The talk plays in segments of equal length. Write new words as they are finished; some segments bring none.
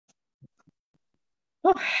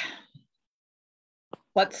Oh,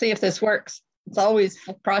 let's see if this works. It's always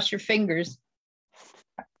cross your fingers.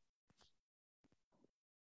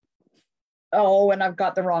 Oh, and I've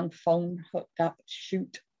got the wrong phone hooked up.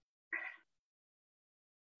 Shoot.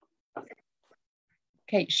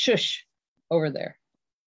 Okay, shush over there.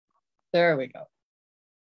 There we go.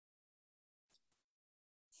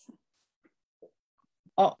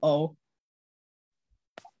 Uh-oh.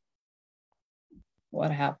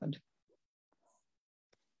 What happened?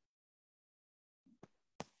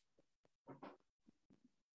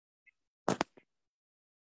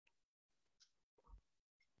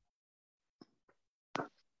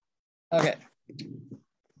 Okay.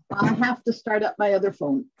 I have to start up my other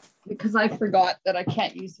phone because I forgot that I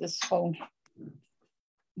can't use this phone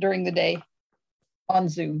during the day on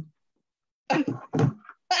Zoom. I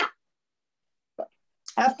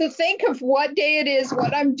have to think of what day it is,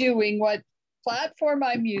 what I'm doing, what platform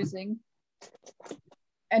I'm using,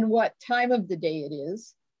 and what time of the day it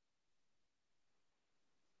is.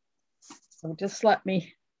 So just let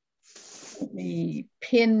me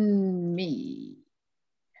pin me.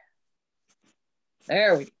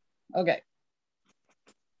 There we go. Okay.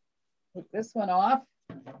 Take this one off.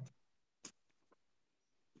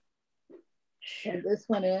 Put this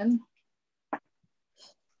one in.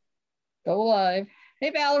 Go live.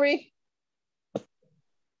 Hey, Valerie.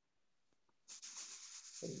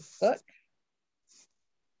 Facebook.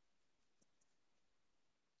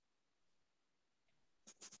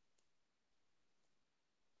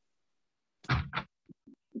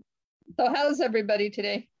 So how's everybody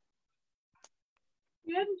today?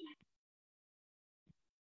 Good.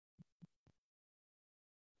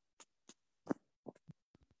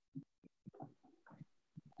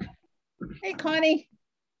 Hey, Connie.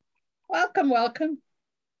 Welcome, welcome.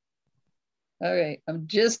 All right, I'm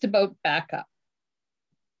just about back up.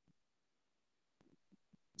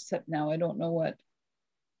 Except now I don't know what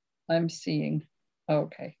I'm seeing.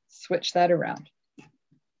 Okay, switch that around.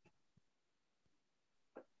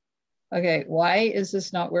 Okay, why is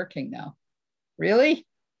this not working now? Really?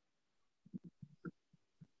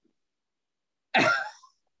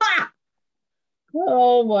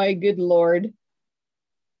 Oh my good Lord.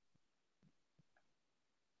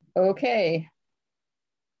 Okay.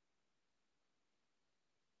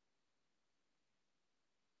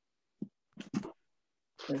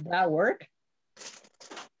 Did that work?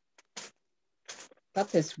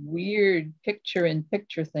 Got this weird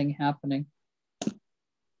picture-in-picture thing happening.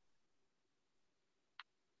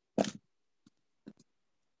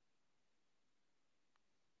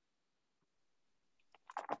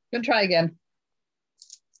 Gonna try again.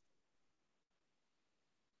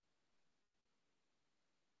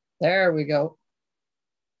 There we go.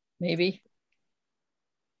 Maybe.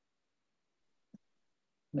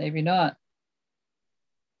 Maybe not.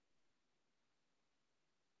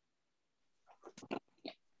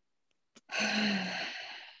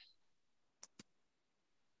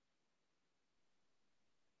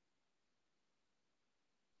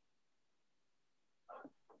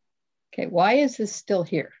 Okay, why is this still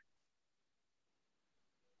here?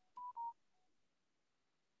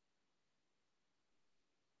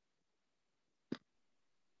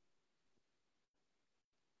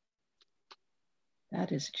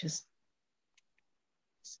 That is just...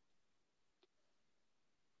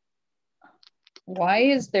 Why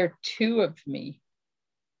is there two of me?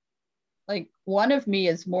 Like one of me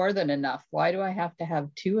is more than enough. Why do I have to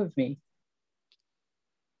have two of me?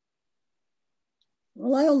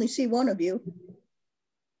 Well, I only see one of you.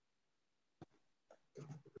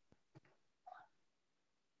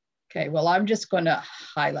 Okay, well, I'm just going to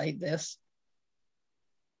highlight this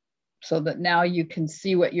so that now you can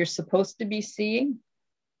see what you're supposed to be seeing.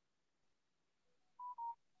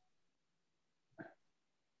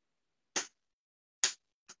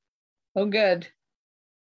 Oh, good.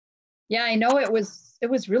 Yeah, I know it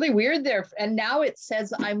was really weird there. And now it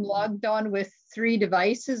says I'm logged on with 3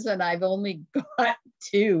 devices and I've only got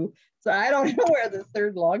 2. So I don't know where the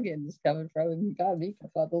third login is coming from. Got me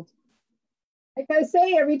befuddled. Like I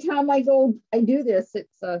say, every time I do this,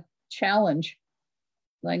 it's a challenge.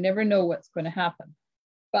 I never know what's going to happen,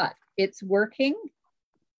 but it's working.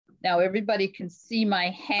 Now everybody can see my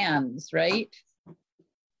hands, right?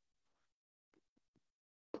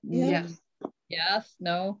 Yeah. Yes. Yes,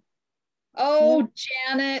 no. Oh, yeah.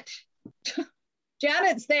 Janet.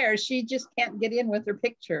 Janet's there. She just can't get in with her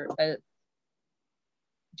picture.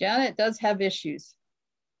 Janet does have issues.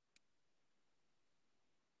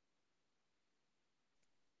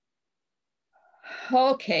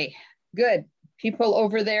 Okay, good. People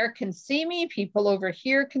over there can see me. People over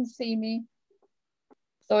here can see me.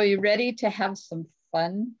 So are you ready to have some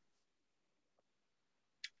fun?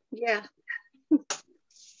 Yeah.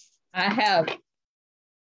 I have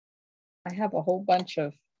a whole bunch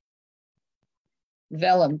of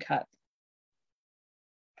vellum cut.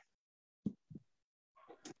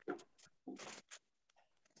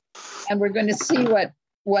 And we're going to see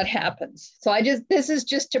what happens. So this is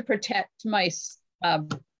just to protect my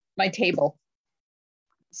my table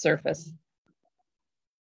surface.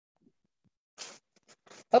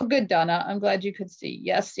 Oh, good, Donna. I'm glad you could see.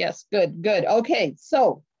 Yes, yes, good, good. Okay,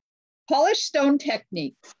 so polished stone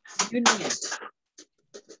technique. You need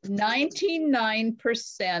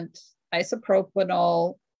 99%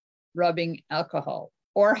 isopropanol rubbing alcohol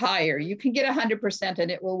or higher. You can get 100%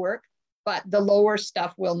 and it will work, but the lower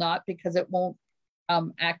stuff will not because it won't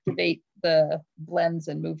activate the blends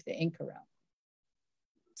and move the ink around.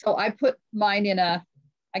 So I put mine in I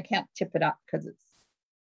can't tip it up because it's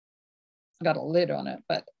got a lid on it,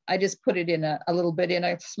 but I just put it in a little bit in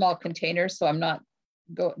a small container so I'm not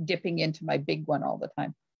dipping into my big one all the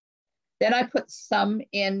time. Then I put some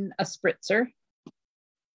in a spritzer.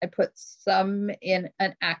 I put some in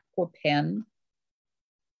an aqua pen.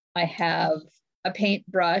 I have a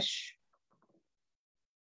paintbrush.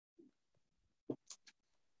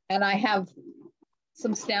 And I have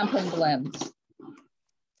some Stampin Blends.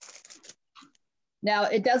 Now,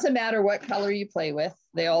 it doesn't matter what color you play with.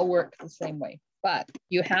 They all work the same way. But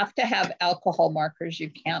you have to have alcohol markers.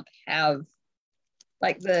 You can't have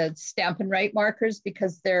like the Stampin' Write markers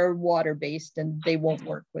because they're water-based and they won't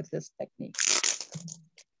work with this technique.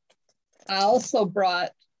 I also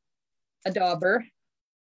brought a dauber,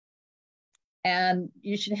 and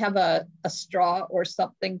you should have a straw or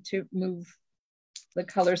something to move the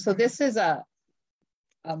color. So this is a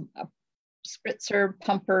spritzer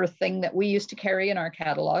pumper thing that we used to carry in our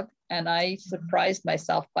catalog, and I surprised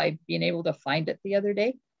myself by being able to find it the other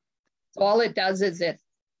day. So all it does is it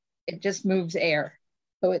just moves air.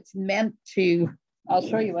 So it's meant to, I'll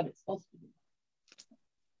show you what it's supposed to do.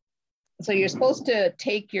 So you're supposed to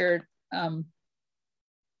take your Stampin'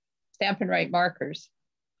 Write markers,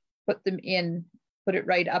 put them in, put it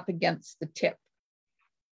right up against the tip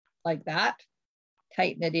like that,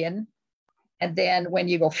 tighten it in. And then when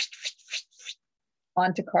you go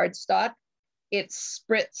onto cardstock, it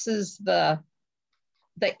spritzes the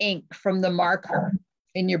ink from the marker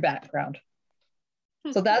in your background.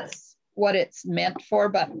 So that's what it's meant for,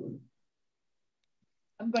 but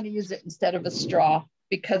I'm going to use it instead of a straw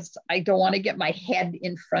because I don't want to get my head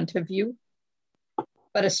in front of you,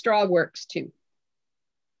 but a straw works too.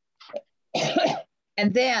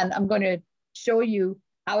 And then I'm going to show you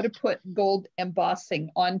how to put gold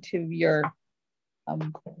embossing onto your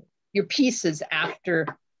pieces after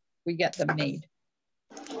we get them made.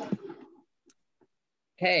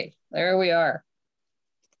 Okay, there we are.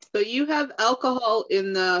 So you have alcohol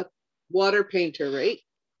in the water painter, right?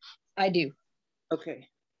 I do. Okay.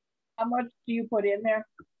 How much do you put in there?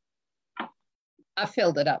 I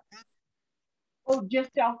filled it up. Oh,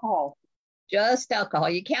 just alcohol. Just alcohol.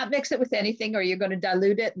 You can't mix it with anything or you're going to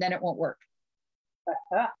dilute it and then it won't work.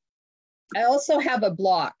 I also have a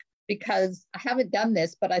block because I haven't done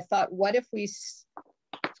this, but I thought, what if we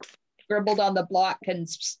scribbled on the block and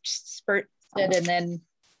spurted it and then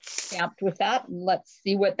stamped with that? And let's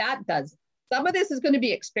see what that does. Some of this is going to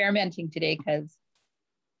be experimenting today because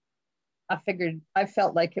I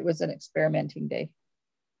felt like it was an experimenting day.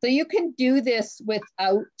 So you can do this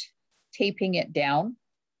without taping it down.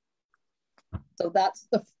 So that's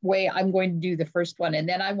the way I'm going to do the first one. And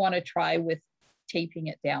then I want to try with taping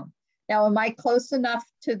it down. Now, am I close enough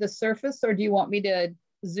to the surface or do you want me to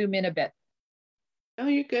zoom in a bit? Oh,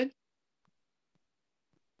 you're good.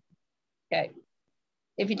 Okay.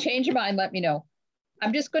 If you change your mind, let me know.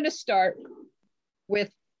 I'm just going to start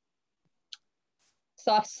with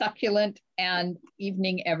soft succulent and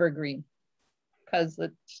evening evergreen because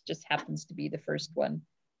it just happens to be the first one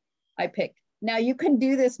I picked. Now you can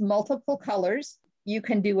do this multiple colors. You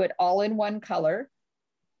can do it all in one color.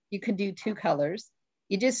 You can do two colors.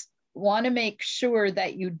 You just want to make sure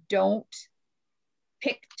that you don't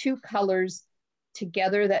pick two colors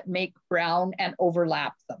together that make brown and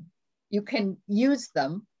overlap them. You can use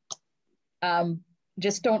them,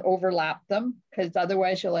 just don't overlap them because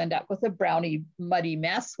otherwise you'll end up with a browny muddy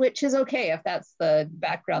mess, which is okay if that's the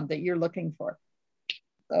background that you're looking for.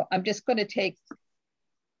 So I'm just going to take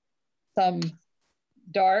some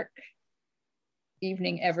dark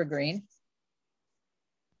evening evergreen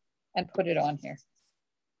and put it on here.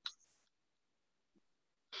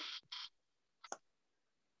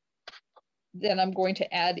 Then I'm going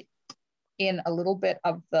to add in a little bit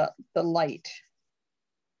of the light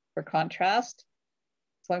for contrast.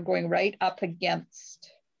 So I'm going right up against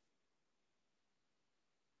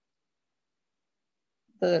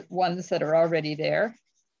the ones that are already there.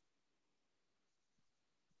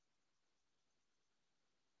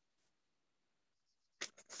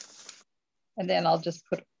 And then I'll just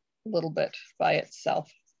put a little bit by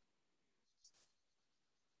itself.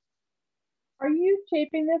 Are you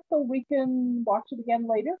taping this so we can watch it again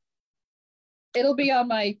later? It'll be on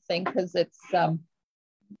my thing because it's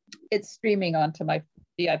streaming onto my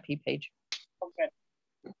VIP page.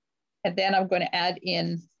 Okay. And then I'm going to add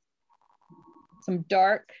in some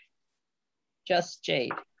dark Just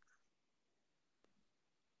Jade.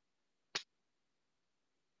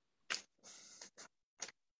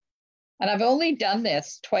 And I've only done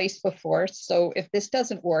this twice before, so if this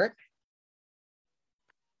doesn't work,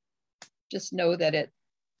 just know that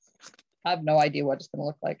I have no idea what it's going to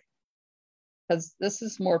look like, because this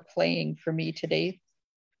is more playing for me today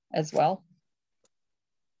as well.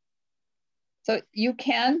 So you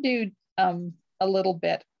can do a little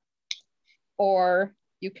bit, or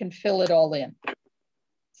you can fill it all in.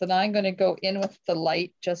 So now I'm going to go in with the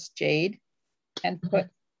light Just Jade and put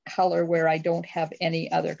color where I don't have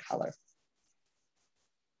any other color.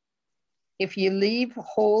 If you leave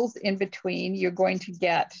holes in between, you're going to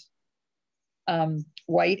get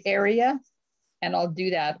white area, and I'll do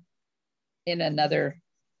that in another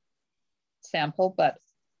sample, but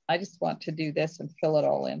I just want to do this and fill it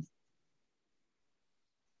all in.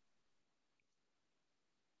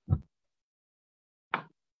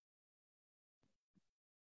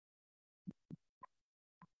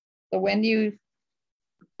 So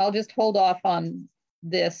I'll just hold off on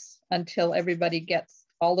this until everybody gets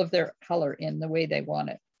all of their color in the way they want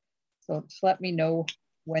it. So just let me know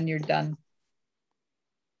when you're done.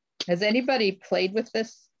 Has anybody played with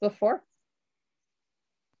this before?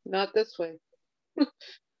 Not this way.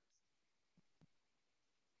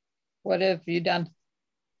 What have you done?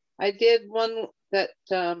 I did one that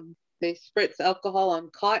they spritz alcohol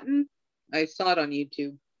on cotton. I saw it on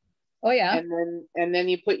YouTube. Oh yeah. And then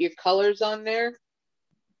you put your colors on there.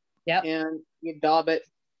 Yeah. And you daub it.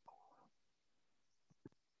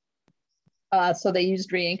 So they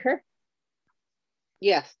used re-inker?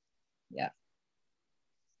 Yes. Yeah.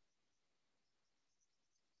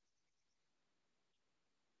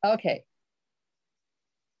 Okay.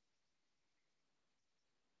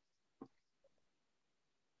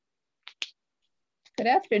 Good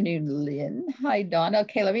afternoon, Lynn. Hi, Dawn.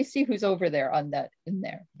 Okay, let me see who's over there on that in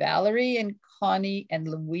there. Valerie and Connie and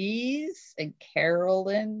Louise and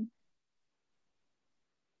Carolyn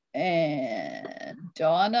and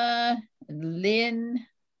Donna and Lynn.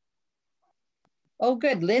 Oh,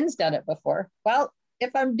 good. Lynn's done it before. Well,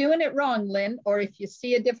 if I'm doing it wrong, Lynn, or if you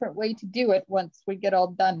see a different way to do it once we get all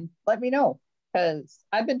done, let me know, because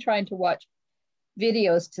I've been trying to watch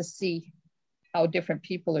videos to see how different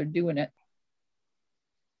people are doing it.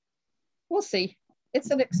 We'll see. It's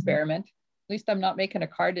an experiment. At least I'm not making a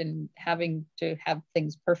card and having to have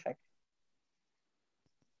things perfect.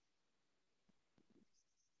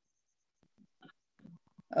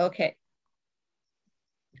 Okay.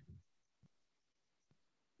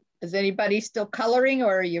 Is anybody still coloring,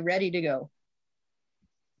 or are you ready to go?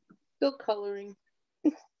 Still coloring.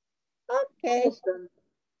 Okay.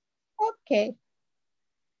 Okay.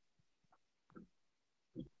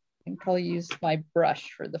 I think I'll use my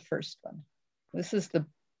brush for the first one.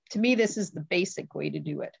 To me, this is the basic way to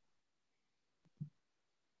do it.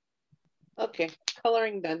 Okay,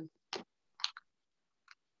 coloring done.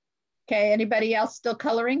 Okay, anybody else still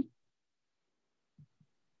coloring?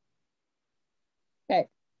 Okay,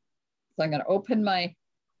 so I'm going to open my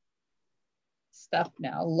stuff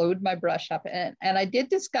now, load my brush up. And I did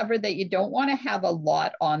discover that you don't want to have a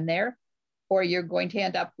lot on there, or you're going to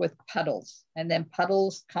end up with puddles. And then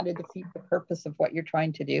puddles kind of defeat the purpose of what you're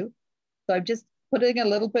trying to do. So I'm just putting a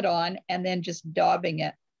little bit on and then just daubing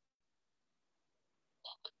it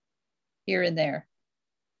here and there.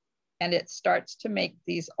 And it starts to make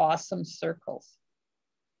these awesome circles.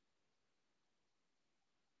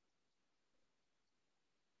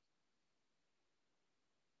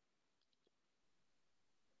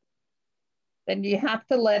 Then you have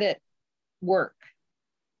to let it work.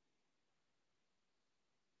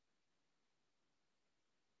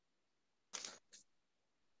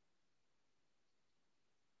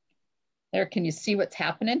 There, can you see what's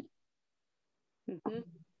happening? Mm-hmm.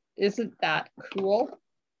 Isn't that cool?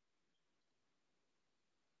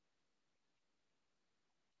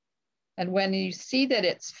 And when you see that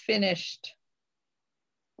it's finished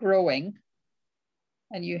growing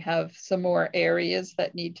and you have some more areas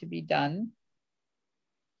that need to be done,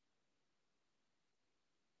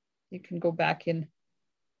 you can go back in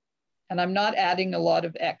And I'm not adding a lot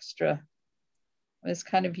of extra. I'm just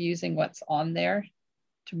kind of using what's on there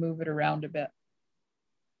to move it around a bit.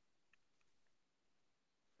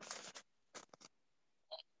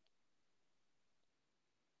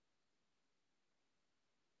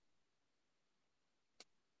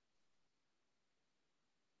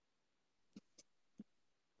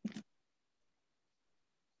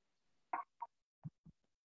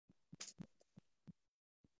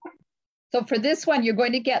 So for this one, you're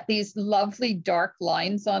going to get these lovely dark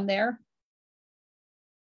lines on there.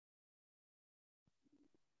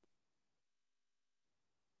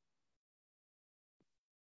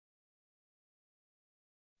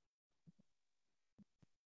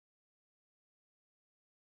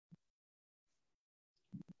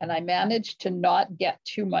 And I managed to not get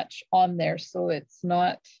too much on there so it's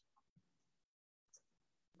not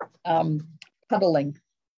puddling.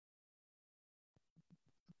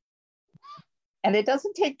 And it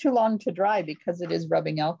doesn't take too long to dry because it is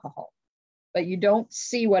rubbing alcohol, but you don't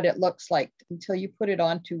see what it looks like until you put it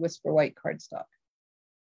onto Whisper White cardstock.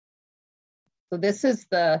 So this is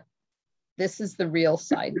the real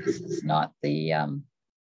side. This is not the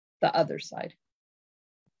other side.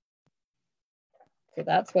 So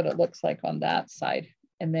that's what it looks like on that side.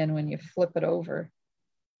 And then when you flip it over,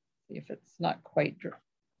 see if it's not quite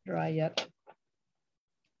dry yet.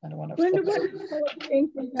 I don't want to flip it. What color of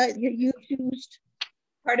ink that you used?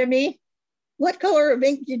 Pardon me? What color of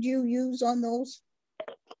ink did you use on those?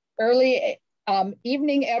 Early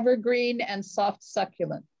evening evergreen and soft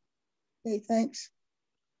succulent. Okay, thanks.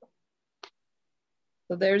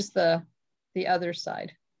 So there's the other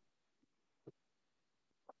side.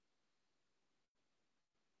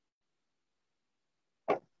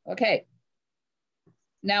 Okay.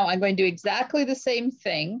 Now I'm going to do exactly the same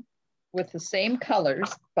thing with the same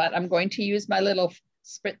colors, but I'm going to use my little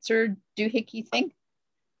spritzer doohickey thing.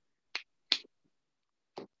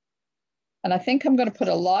 And I think I'm going to put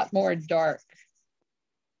a lot more dark.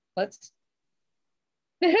 Let's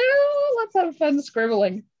have fun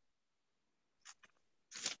scribbling.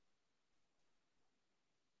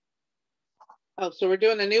 Oh, so we're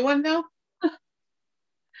doing a new one now?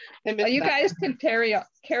 Well, you guys can carry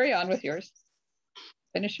on with yours.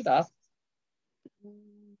 Finish it off.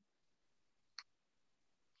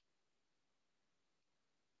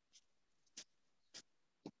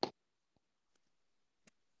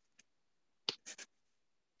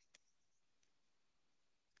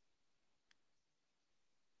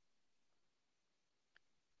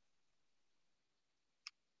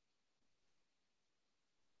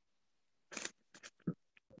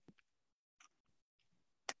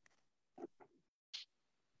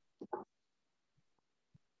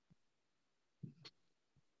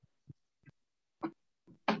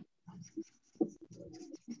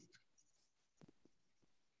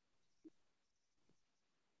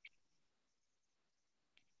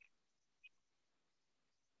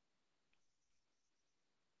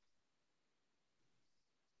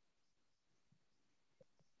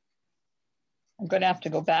 I'm going to have to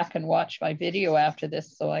go back and watch my video after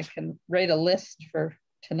this so I can write a list for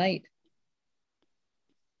tonight.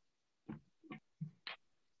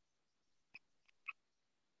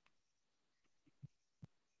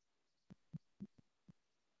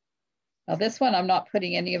 Now this one, I'm not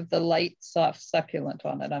putting any of the light soft succulent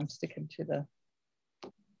on it. I'm sticking to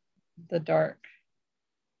the dark,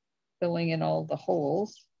 filling in all the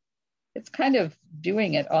holes. It's kind of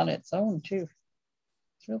doing it on its own too.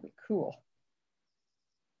 It's really cool.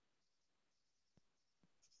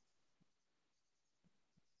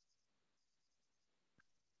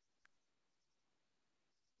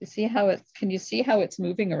 You see how it's, can you see how it's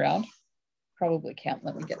moving around? Probably can't.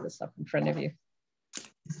 Let me get this up in front of you.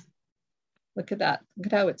 Look at that. Look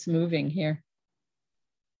at how it's moving here.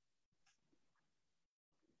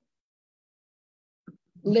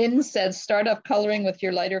 Lynn says, start off coloring with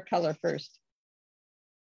your lighter color first.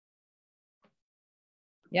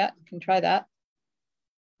 Yeah, you can try that.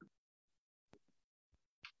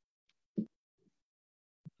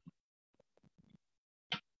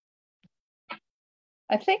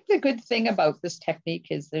 I think the good thing about this technique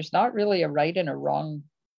is there's not really a right and a wrong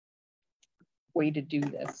way to do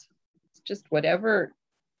this. It's just whatever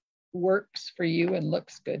works for you and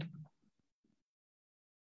looks good.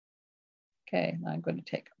 Okay, now I'm going to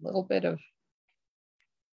take a little bit of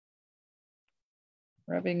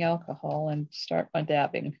rubbing alcohol and start my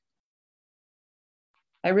dabbing.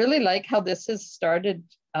 I really like how this has started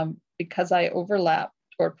because I overlapped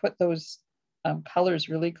or put those colors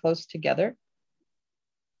really close together.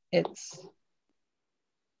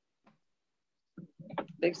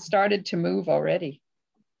 They've started to move already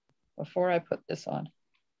before I put this on.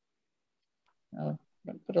 I'll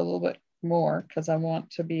put a little bit more because I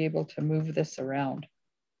want to be able to move this around.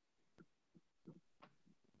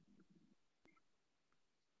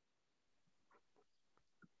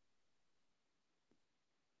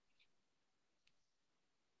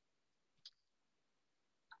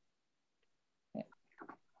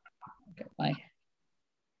 Get my,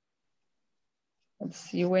 let's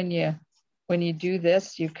see, when you do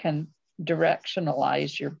this, you can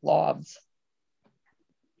directionalize your blobs.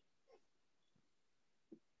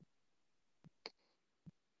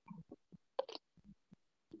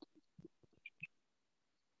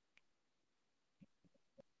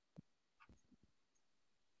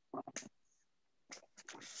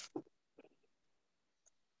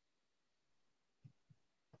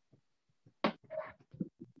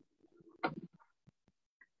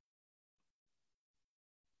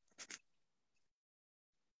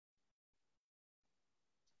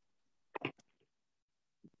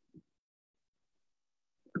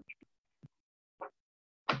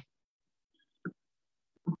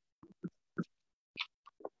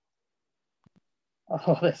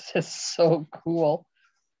 Oh, this is so cool.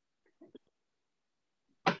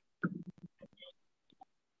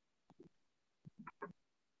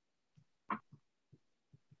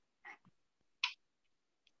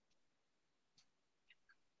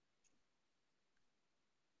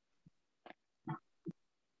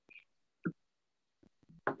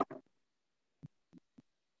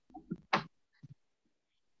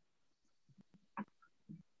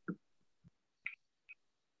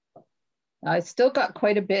 I still got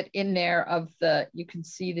quite a bit in there of the, you can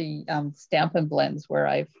see the Stampin' Blends where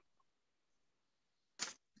I've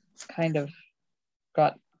kind of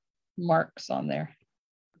got marks on there.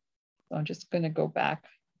 So I'm just going to go back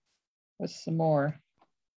with some more,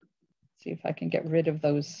 see if I can get rid of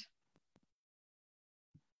those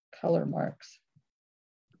color marks.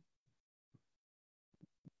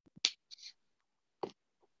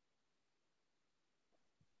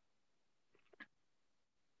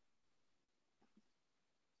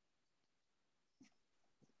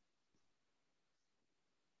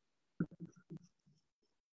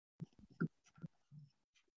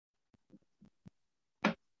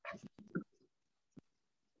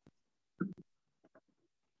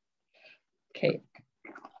 Okay.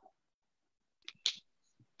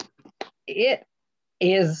 It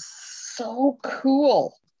is so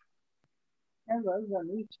cool. I love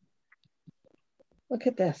them. Look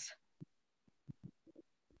at this.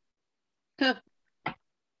 Huh.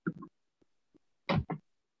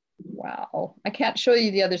 Wow. I can't show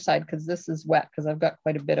you the other side because this is wet because I've got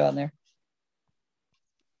quite a bit on there.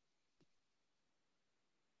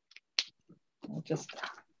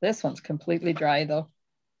 This one's completely dry though.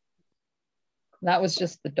 That was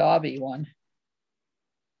just the Dobby one.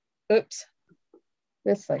 Oops.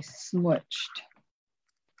 This I smushed.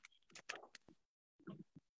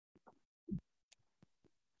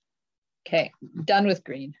 Okay, done with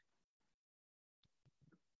green.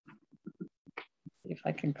 See if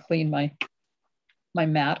I can clean my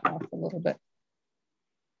mat off a little bit.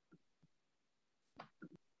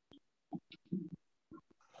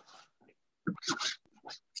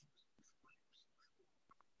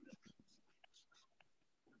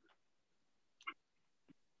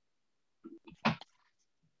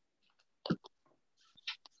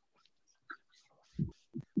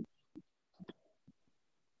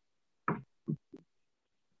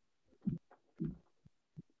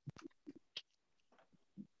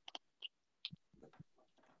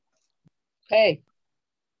 Okay,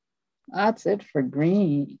 that's it for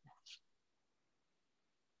green.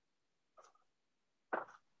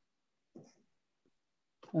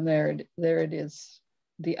 And there it is,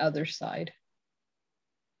 the other side.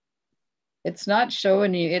 It's not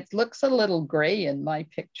showing you, it looks a little gray in my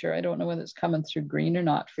picture. I don't know whether it's coming through green or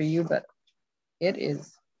not for you, but it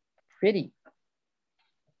is pretty.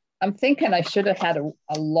 I'm thinking I should have had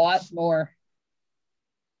a lot more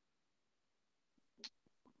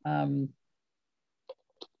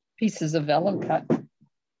pieces of vellum cut.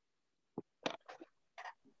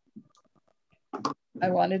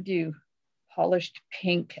 I want to do polished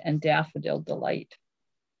pink and daffodil delight.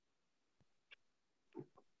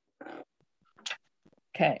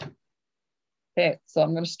 Okay. Okay, so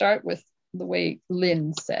I'm going to start with the way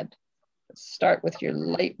Lynn said. Let's start with your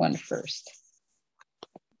light one first.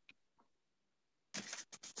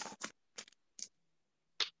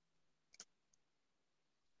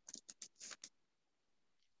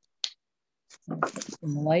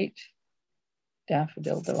 Some light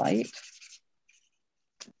daffodil delight.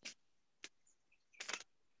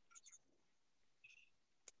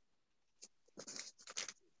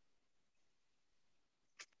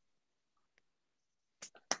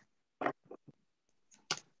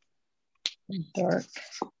 dark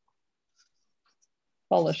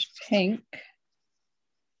polished pink.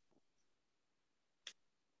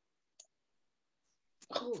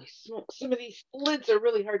 Holy smokes, some of these lids are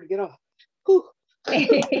really hard to get off. Whew.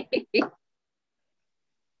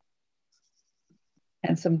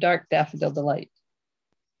 And some dark Daffodil Delight.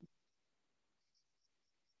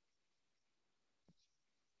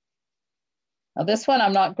 Now this one,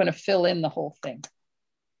 I'm not going to fill in the whole thing.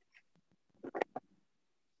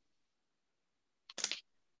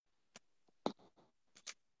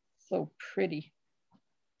 So pretty.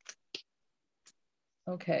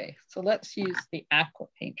 Okay, so let's use the aqua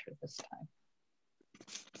painter this time.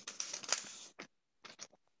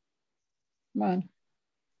 Come on.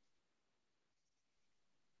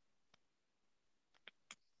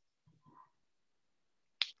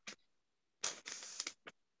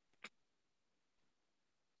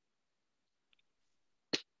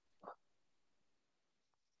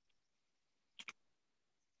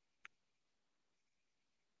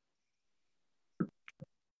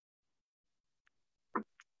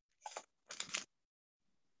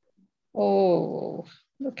 Oh,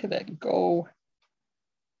 look at it go.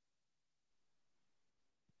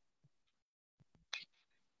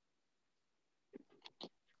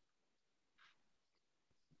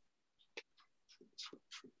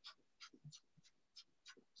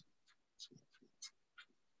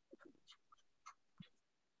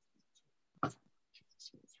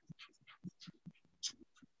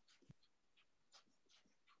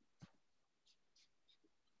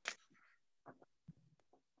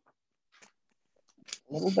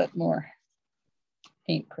 A little bit more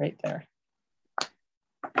ink right there.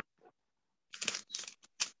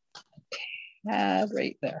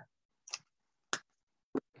 Right there.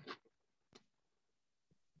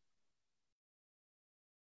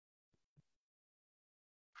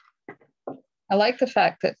 I like the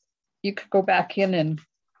fact that you could go back in and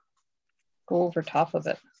go over top of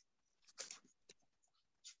it.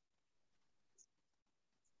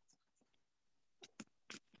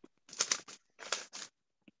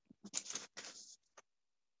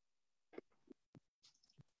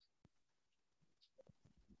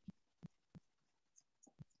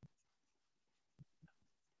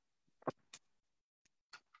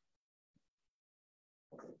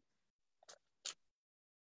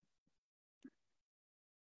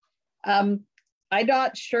 I'm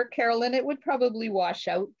not sure, Carolyn, it would probably wash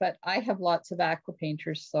out, but I have lots of aqua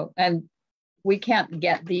painters, so, and we can't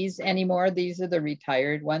get these anymore. These are the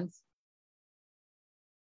retired ones.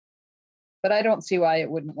 But I don't see why it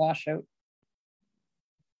wouldn't wash out.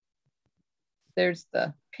 There's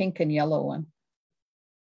the pink and yellow one.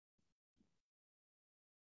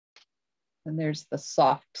 And there's the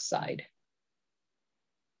soft side.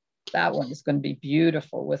 That one is going to be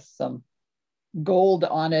beautiful with some gold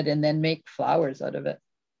on it and then make flowers out of it.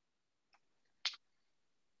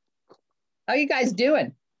 How you guys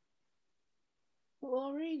doing?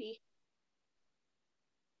 Alrighty.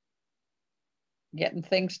 Getting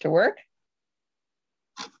things to work?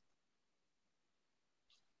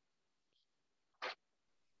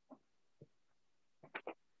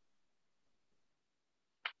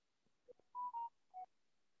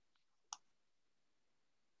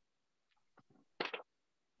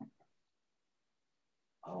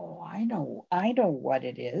 Oh, I know what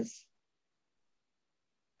it is.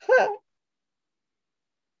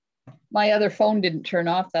 My other phone didn't turn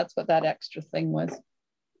off. That's what that extra thing was.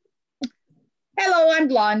 Hello, I'm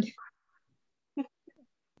blonde.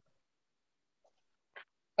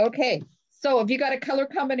 Okay, so have you got a color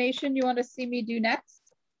combination you want to see me do next?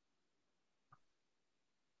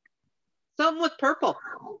 Something with purple.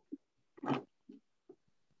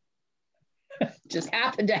 Just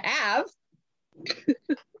happen to have.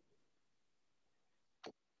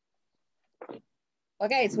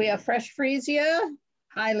 Okay, so we have Fresh Freesia,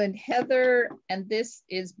 Highland Heather, and this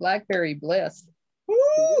is Blackberry Bliss.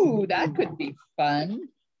 Ooh, that could be fun.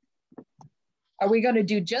 Are we going to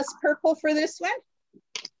do just purple for this one?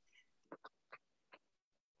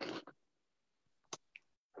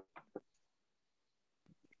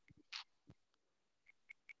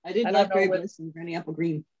 I did Blackberry Bliss and Granny Apple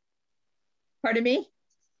Green. Pardon me?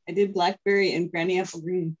 I did Blackberry and Granny Apple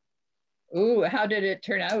Green. Ooh, how did it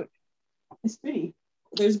turn out? It's pretty.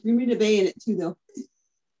 There's Bermuda Bay in it too, though.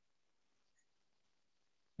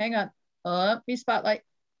 Hang on. Oh, be spotlight.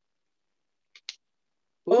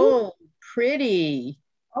 Ooh. Oh, pretty.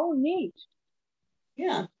 Oh, neat.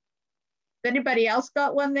 Yeah. Has anybody else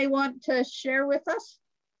got one they want to share with us?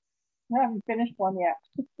 I haven't finished one yet.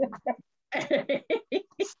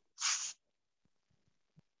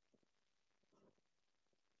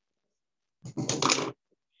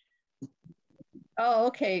 Oh,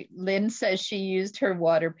 okay. Lynn says she used her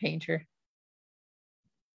water painter.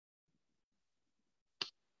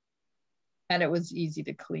 And it was easy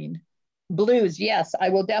to clean. Blues, yes, I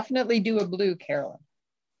will definitely do a blue, Carolyn.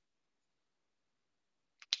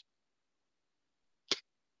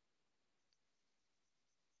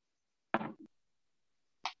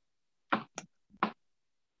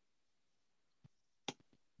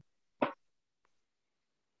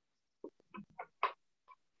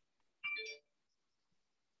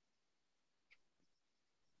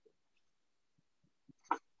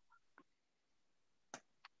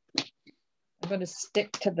 I'm going to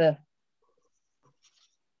stick to the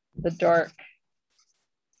dark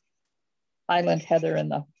Highland Heather and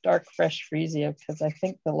the dark fresh freesia because I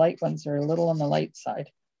think the light ones are a little on the light side.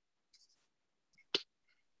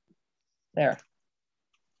 There.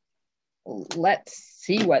 Let's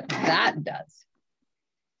see what that does.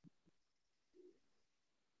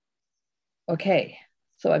 Okay,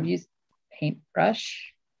 so I've used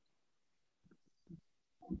paintbrush.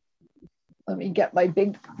 Let me get my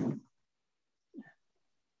big,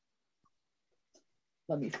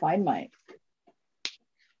 let me find my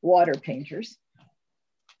water painters.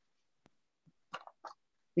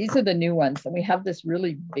 These are the new ones, and we have this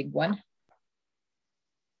really big one.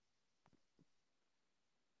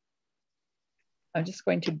 I'm just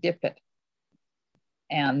going to dip it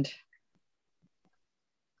and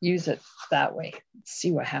use it that way. Let's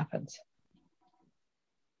see what happens.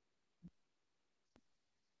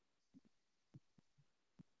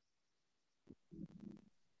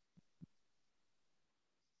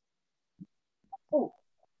 Oh.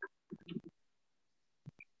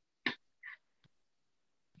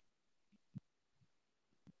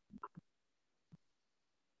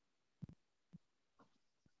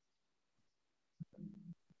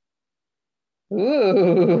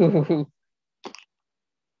 Ooh.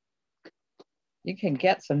 You can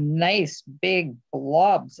get some nice big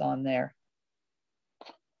blobs on there.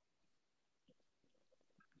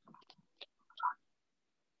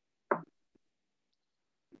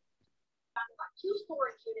 Two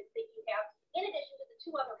storage units that you have, in addition to the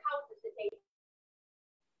two other houses that they.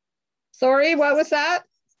 Sorry, what was that?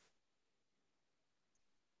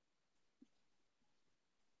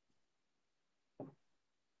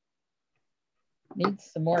 Needs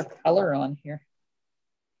some more color on here.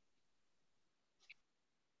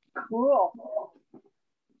 Cool.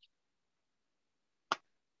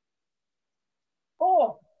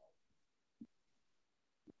 Oh.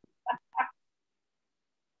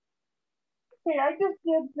 Okay, I just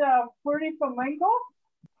did Pretty Flamenco.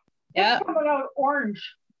 Yeah. It's coming out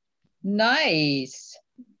orange. Nice.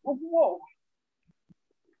 Oh, whoa.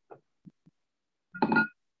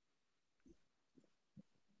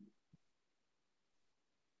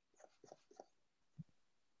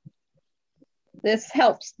 This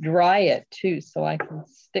helps dry it too, so I can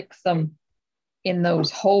stick some in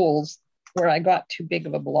those holes where I got too big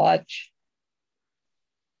of a blotch.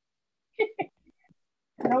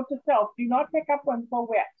 Note to self, do not pick up when so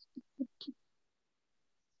wet.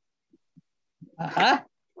 Uh-huh.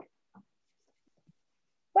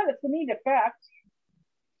 But it's a neat effect.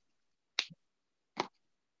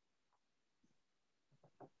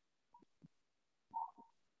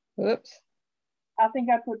 Oops. I think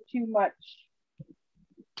I put too much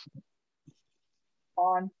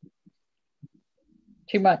on.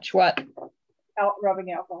 Too much what? Out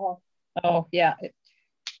rubbing alcohol. Oh, yeah.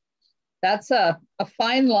 That's a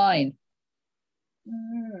fine line.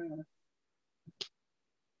 Mm.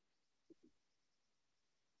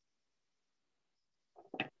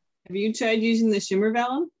 Have you tried using the shimmer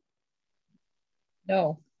vellum?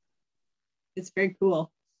 No. It's very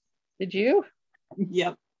cool. Did you?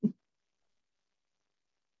 Yep.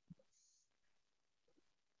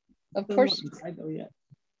 Of course. I know yet.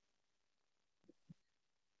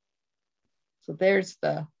 So there's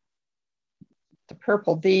the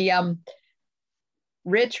purple. The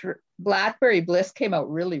rich blackberry bliss came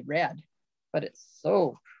out really red, but it's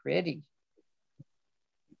so pretty.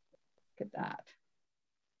 Look at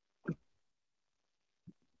that.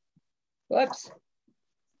 Whoops.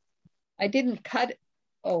 I didn't cut it.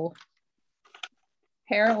 Oh,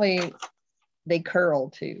 apparently they curl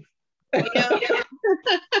too. Yeah.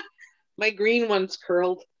 My green one's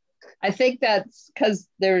curled. I think that's because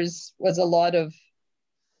was a lot of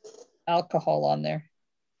alcohol on there.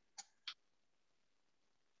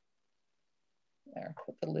 There,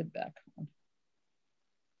 put the lid back on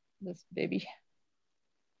this baby.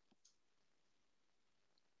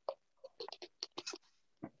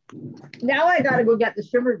 Now I gotta go get the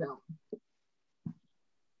shimmer vellum.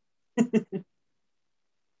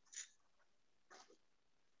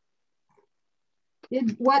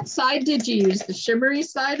 What side did you use? The shimmery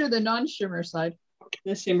side or the non-shimmer side?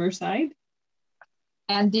 The shimmer side.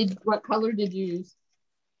 And what color did you use?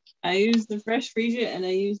 I used the fresh freesia and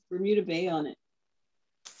I used Bermuda Bay on it.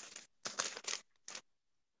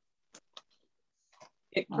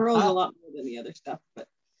 It curls a lot more than the other stuff, but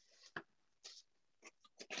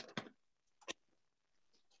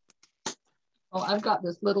well, I've got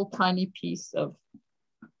this little tiny piece of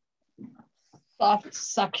soft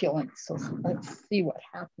succulent. So let's see what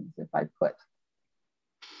happens if I put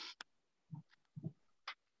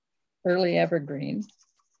early evergreen.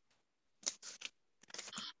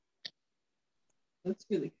 that's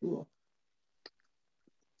really cool.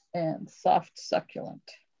 And soft succulent.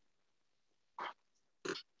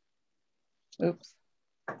 Oops,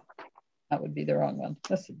 that would be the wrong one.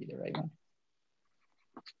 This would be the right one.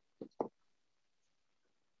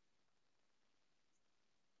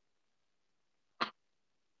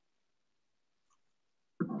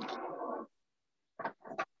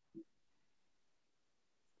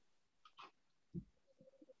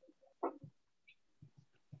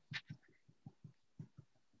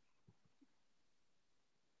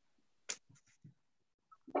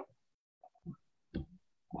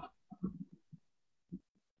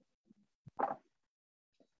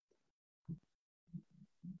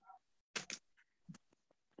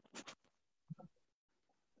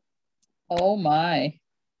 Oh my.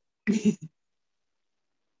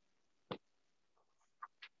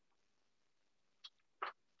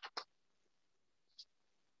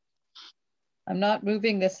 I'm not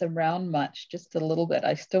moving this around much, just a little bit.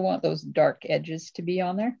 I still want those dark edges to be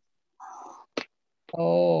on there.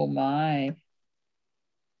 Oh my.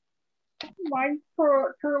 Mine's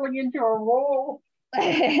curling into a roll.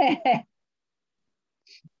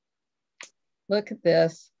 Look at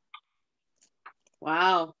this.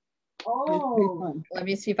 Wow. Oh, Let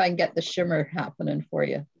me see if I can get the shimmer happening for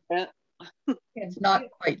you. Yeah. It's not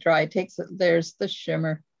quite dry. It takes, there's the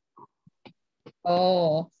shimmer.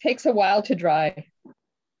 Oh, takes a while to dry.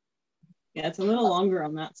 Yeah, it's a little longer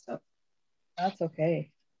on that stuff. That's okay.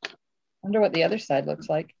 Wonder what the other side looks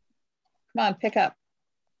like. Come on, pick up.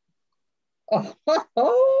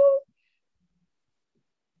 Oh,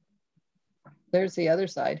 there's the other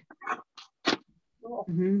side.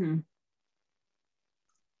 Mm-hmm.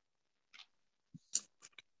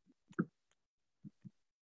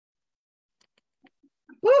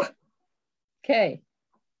 Woo! Okay,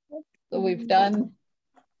 so we've done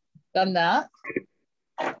that,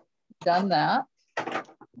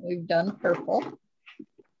 we've done purple,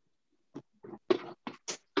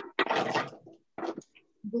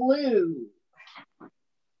 blue,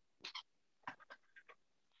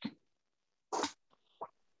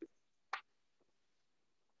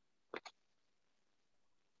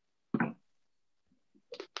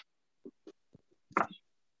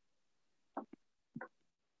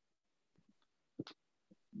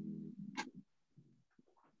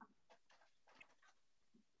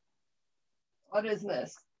 what is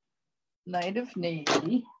this? Night of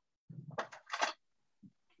Navy,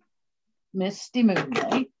 Misty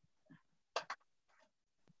Moonlight,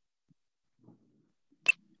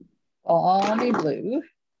 balmy blue.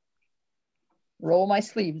 Roll my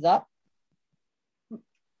sleeves up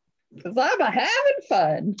because I'm having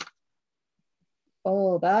fun.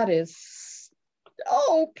 Oh, that is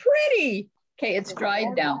so pretty. Okay, it's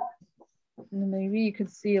dried now. Maybe you can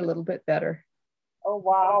see a little bit better. oh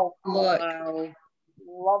wow. Look. Wow.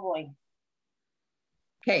 Lovely.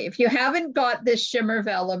 Okay, if you haven't got this shimmer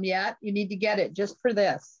vellum yet, you need to get it just for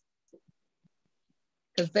this.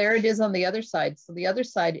 Because there it is on the other side. So the other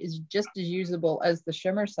side is just as usable as the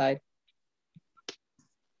shimmer side.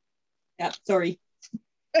 Yeah, sorry.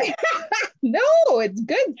 No, it's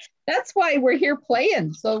good. That's why we're here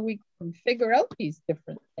playing, so we can figure out these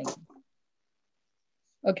different things.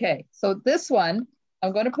 Okay, so this one,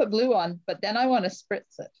 I'm going to put blue on, but then I want to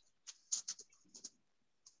spritz it.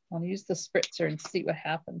 I'll use the spritzer and see what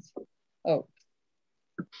happens. Oh,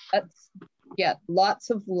 that's, yeah, lots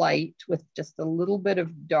of light with just a little bit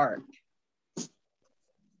of dark.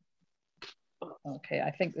 Okay,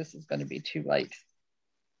 I think this is going to be too light.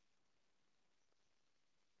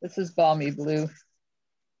 This is balmy blue.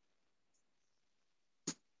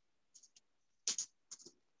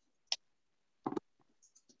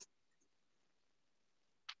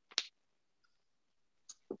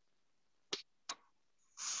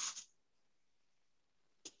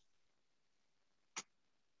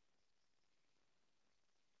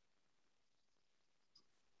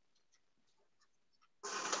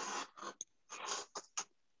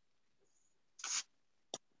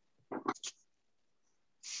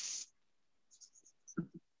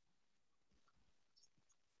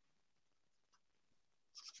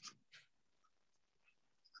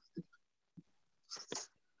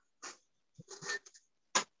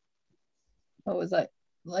 What was that?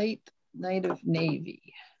 Light night of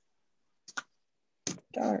navy.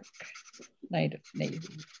 Dark night of navy.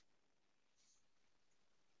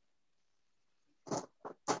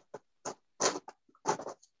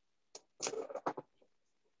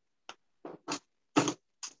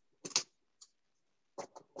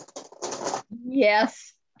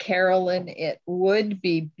 Yes, Carolyn, it would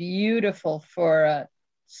be beautiful for a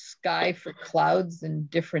sky for clouds in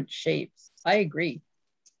different shapes. I agree.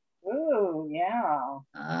 Oh, yeah.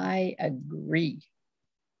 I agree.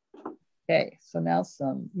 Okay, so now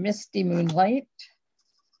some misty moonlight.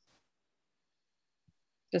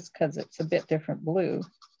 Just because it's a bit different blue.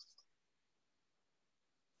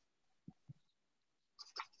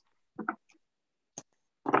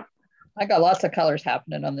 I got lots of colors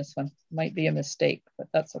happening on this one. Might be a mistake, but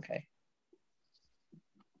that's okay.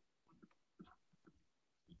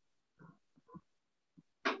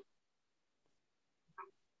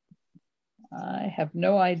 I have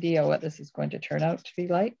no idea what this is going to turn out to be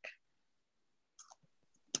like.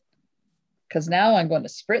 Because now I'm going to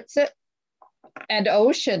spritz it. And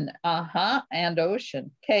ocean, and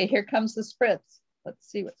ocean. Okay, here comes the spritz. Let's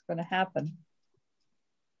see what's going to happen.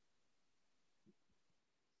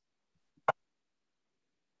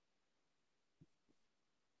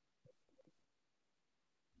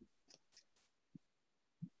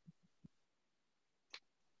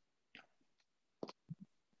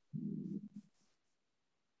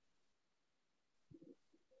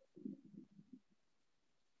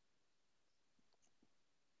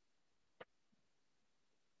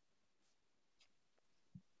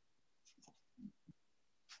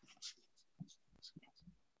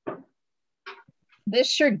 This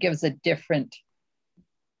sure gives a different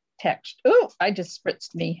texture. Oh, I just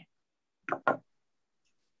spritzed me.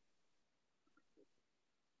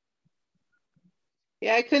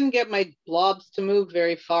 Yeah, I couldn't get my blobs to move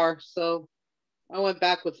very far, so I went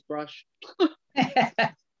back with brush.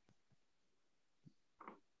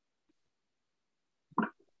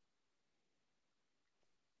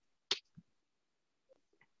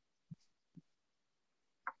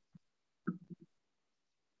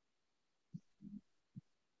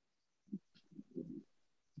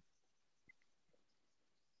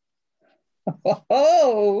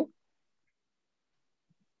 Oh,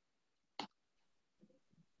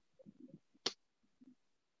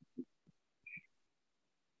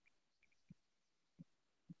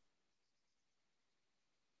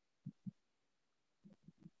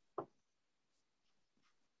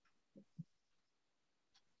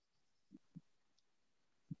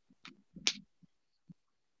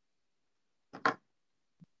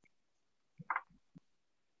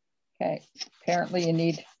 okay. Apparently you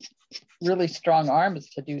need really strong arms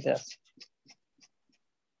to do this.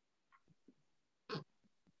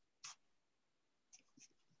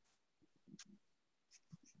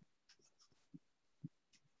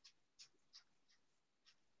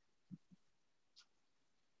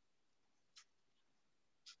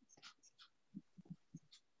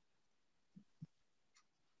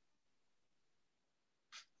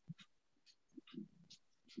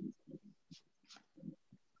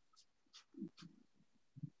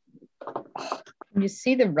 Can you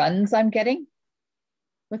see the runs I'm getting?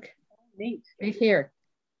 Look, Neat. right here.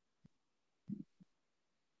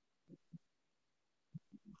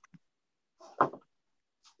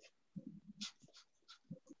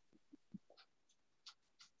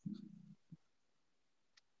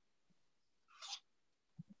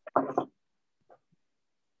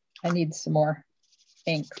 I need some more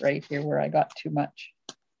ink right here where I got too much.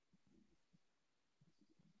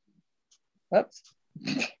 Whoops.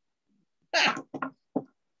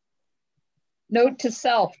 Note to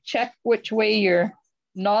self, check which way your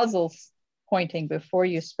nozzle's pointing before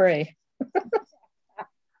you spray.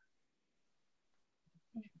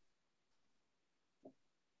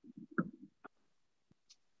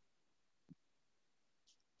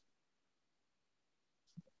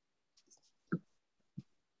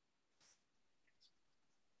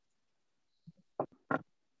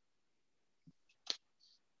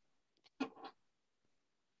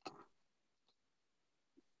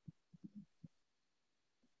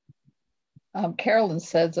 Carolyn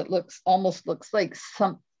says it almost looks like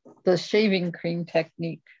the shaving cream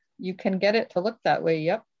technique. You can get it to look that way.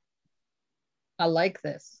 Yep. I like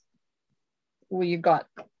this. Well, you got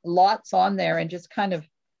lots on there and just kind of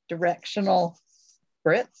directional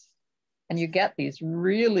spritz, and you get these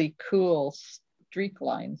really cool streak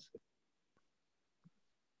lines.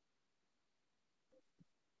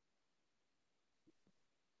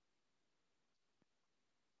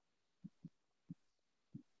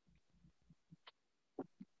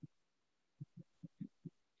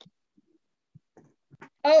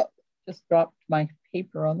 Oh, just dropped my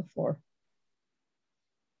paper on the floor.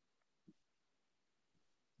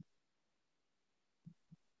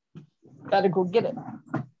 Gotta go get it.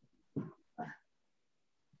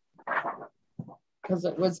 Because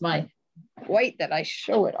it was my white that I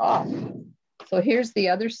show it off. So here's the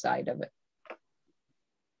other side of it.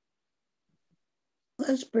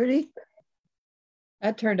 That's pretty.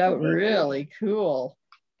 That turned out really cool.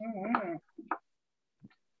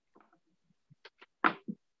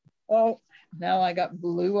 Oh, now I got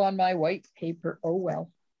blue on my white paper. Oh, well.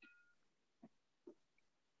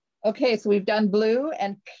 Okay, so we've done blue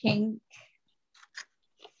and pink.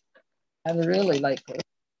 I really like this.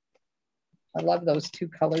 I love those two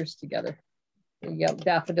colors together. You got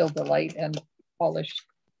Daffodil Delight and Polished.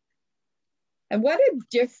 And what a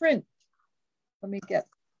different, let me get,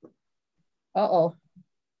 uh-oh,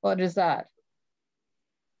 what is that?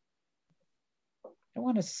 I don't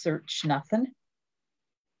want to search nothing.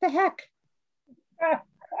 The heck? That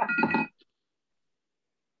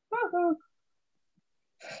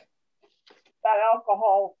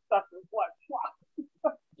alcohol stuff is what?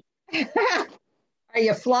 Are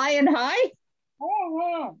you flying high?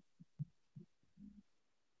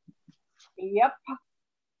 Yep.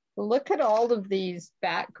 Look at all of these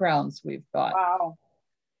backgrounds we've got. Wow.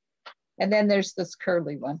 And then there's this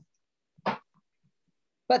curly one.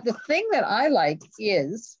 But the thing that I like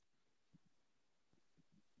is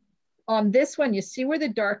on this one, you see where the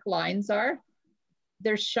dark lines are?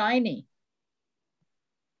 They're shiny.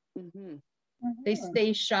 Mm-hmm. They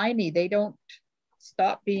stay shiny. They don't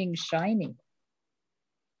stop being shiny.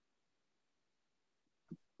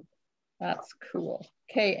 That's cool.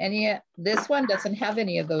 Okay, this one doesn't have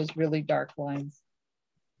any of those really dark lines.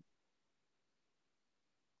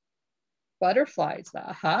 Butterflies,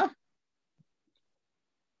 uh-huh.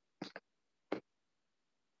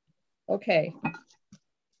 Okay.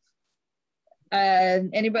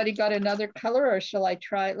 Anybody got another color or shall I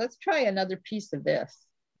try? Let's try another piece of this.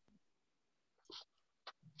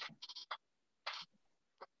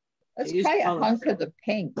 Let's try a hunk of the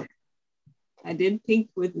pink. I did pink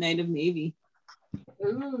with Night of Navy.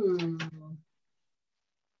 Ooh.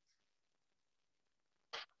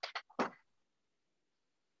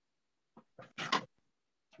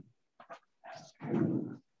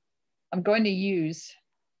 I'm going to use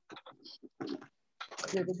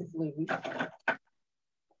the blue.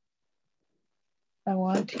 I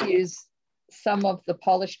want to use some of the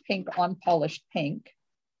polished pink on polished pink.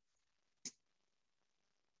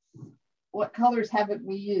 What colors haven't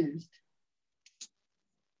we used?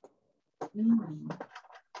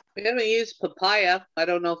 We haven't used papaya. I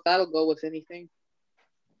don't know if that'll go with anything.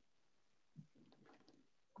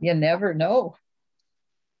 You never know.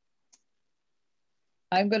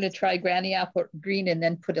 I'm going to try Granny Apple Green and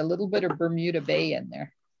then put a little bit of Bermuda Bay in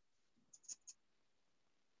there.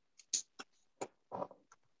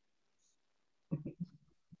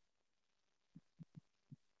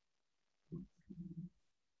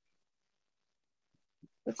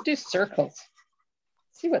 Let's do circles.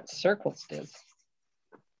 See what circles does.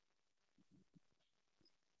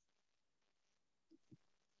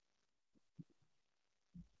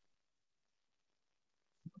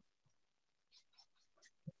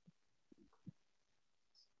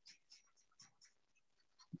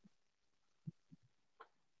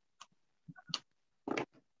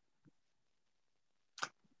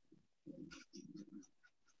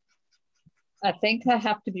 I think I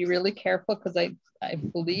have to be really careful because I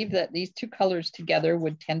believe that these two colors together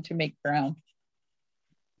would tend to make brown.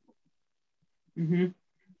 Mm-hmm.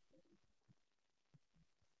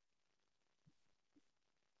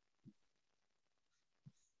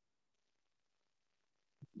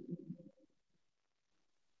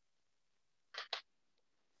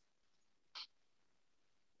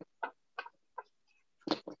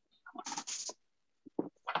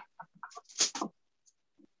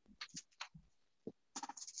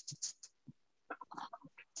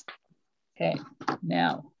 Okay,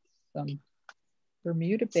 now some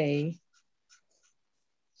Bermuda Bay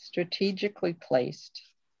strategically placed.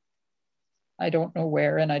 I don't know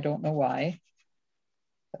where and I don't know why,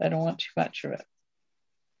 but I don't want too much of it.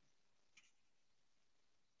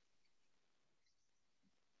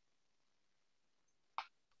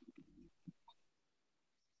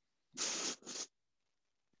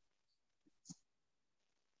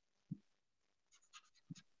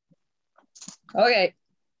 Okay,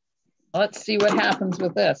 let's see what happens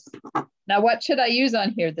with this. Now, what should I use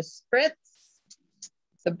on here? The spritz,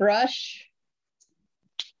 the brush?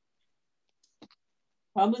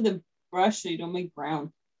 Probably the brush so you don't make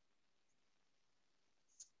brown.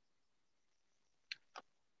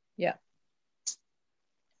 Yeah.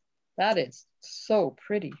 That is so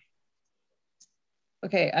pretty.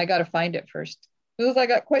 Okay, I gotta find it first. Feels I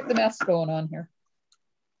got quite the mess going on here.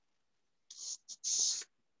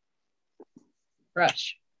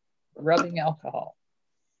 Brush, rubbing alcohol.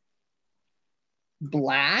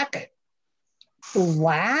 Black,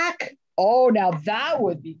 black. Oh, now that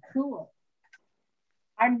would be cool.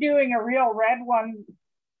 I'm doing a real red one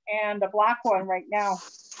and a black one right now.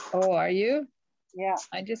 Oh, are you? Yeah.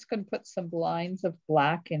 I just gonna put some lines of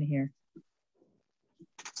black in here.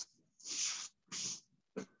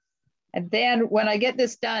 And then when I get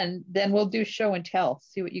this done, then we'll do show and tell,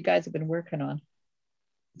 see what you guys have been working on.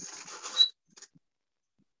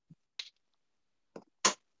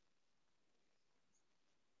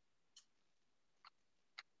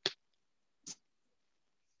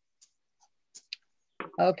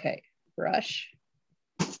 Okay, brush.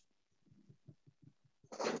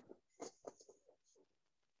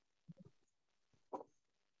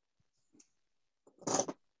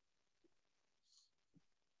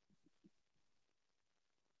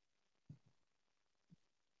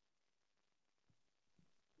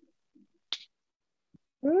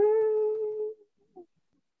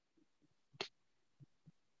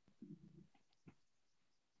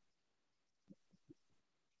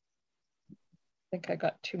 I think I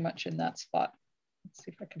got too much in that spot. Let's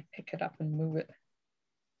see if I can pick it up and move it.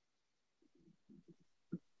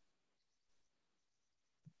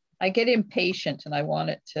 I get impatient and I want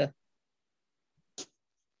it to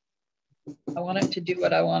do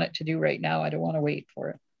what I want it to do right now. I don't want to wait for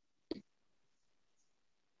it.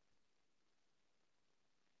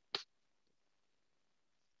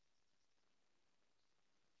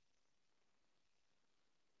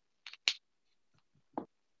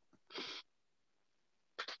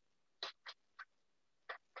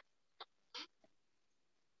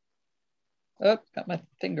 Oh, got my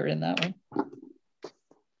finger in that one.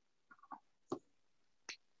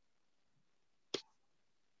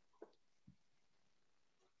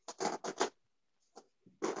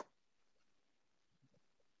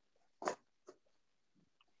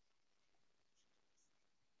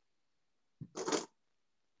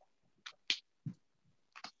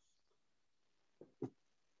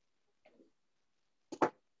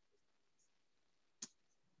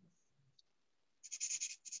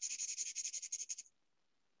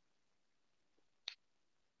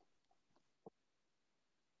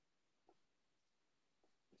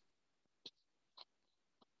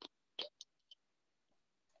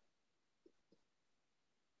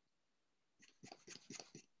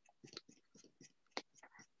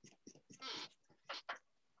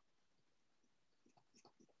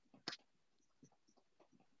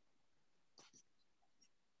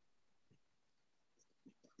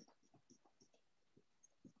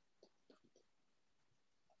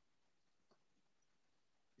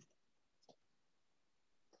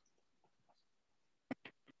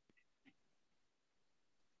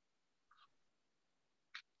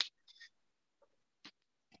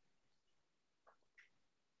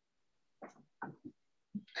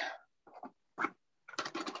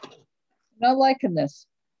 Not liking this.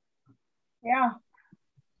 Yeah.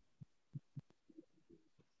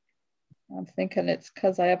 I'm thinking it's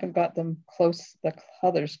because I haven't got them close, the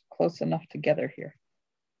colors close enough together here.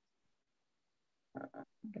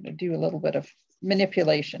 I'm going to do a little bit of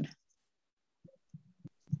manipulation.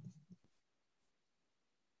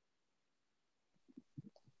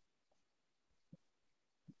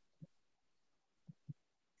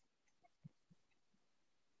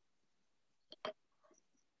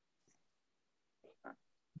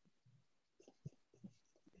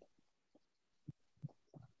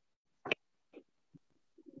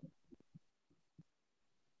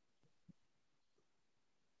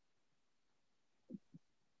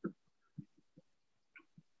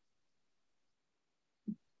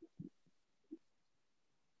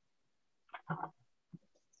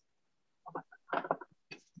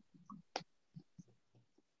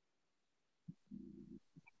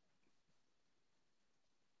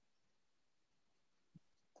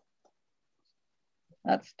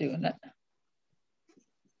 That's doing it.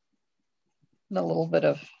 And a little bit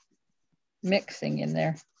of mixing in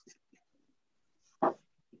there.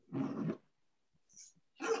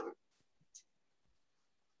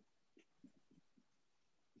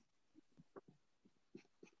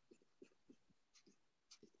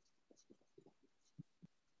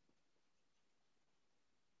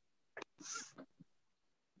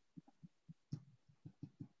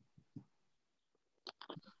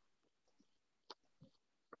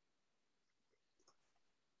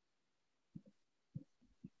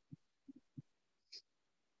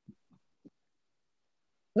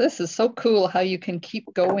 This is so cool how you can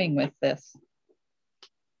keep going with this.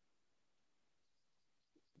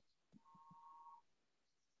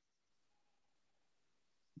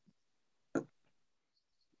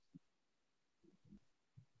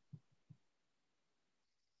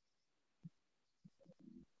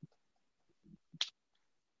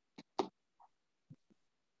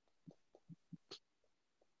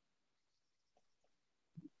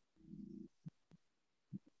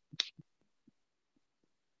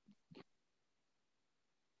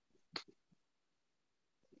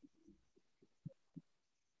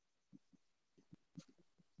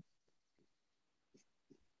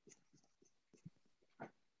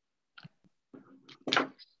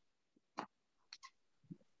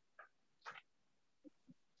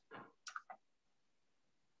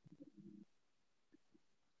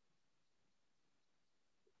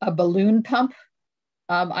 A balloon pump.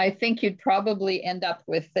 I think you'd probably end up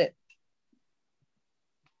with it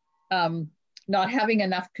not having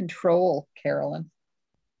enough control, Carolyn.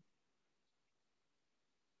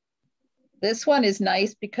 This one is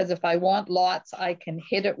nice because if I want lots, I can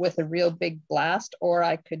hit it with a real big blast, or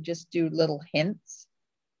I could just do little hints.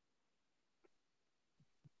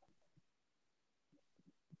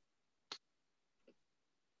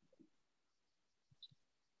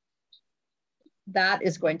 That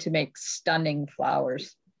is going to make stunning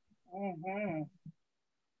flowers. Mm-hmm.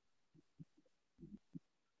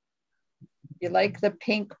 You like the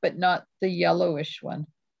pink, but not the yellowish one.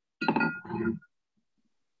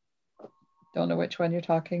 Don't know which one you're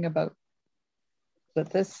talking about, but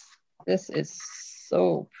this is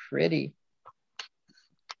so pretty.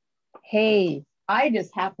 Hey, I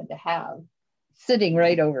just happen to have sitting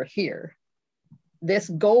right over here this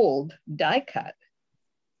gold die cut.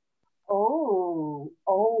 Oh.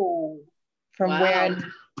 From Wow.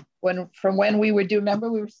 from when we would do,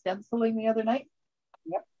 remember we were stenciling the other night?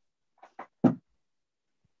 Yep.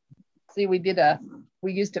 See, we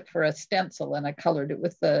used it for a stencil and I colored it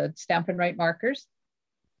with the Stampin' Right markers.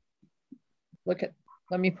 Let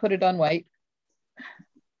me put it on white.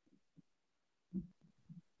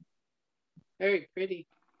 Very pretty.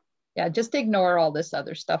 Yeah, just ignore all this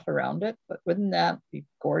other stuff around it, but wouldn't that be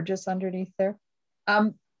gorgeous underneath there?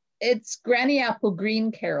 It's Granny Apple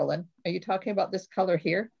Green, Carolyn. Are you talking about this color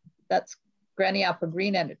here? That's Granny Apple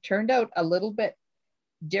Green, and it turned out a little bit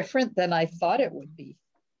different than I thought it would be.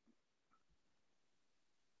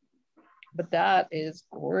 But that is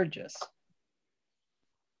gorgeous.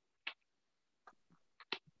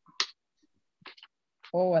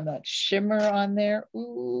 Oh, and that shimmer on there.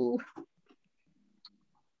 Ooh.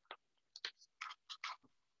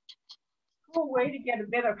 Cool way to get a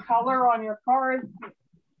bit of color on your cards.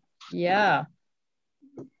 Yeah.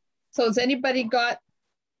 So has anybody got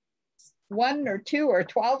 1 or 2 or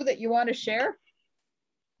 12 that you want to share?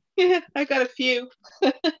 Yeah, I got a few.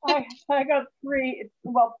 I got 3.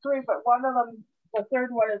 Well, 3, but one of them, the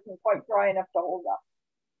third one isn't quite dry enough to hold up.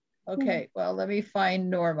 Okay, well, let me find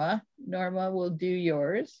Norma. Norma will do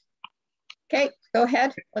yours. Okay, go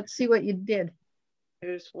ahead. Let's see what you did.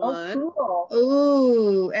 There's one. Oh, cool.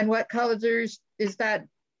 Ooh, and what colors is that?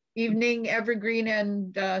 Evening Evergreen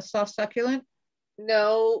and Soft Succulent?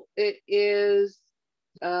 No, it is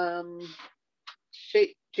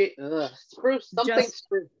spruce, something Just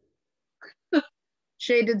spruce.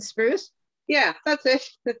 Shaded Spruce? Yeah, that's it.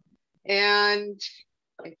 And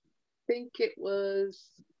I think it was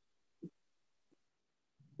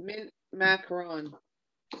mint macaron.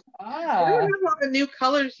 I don't have all the new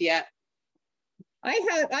colors yet.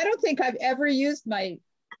 I don't think I've ever used my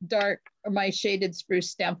dark or my Shaded Spruce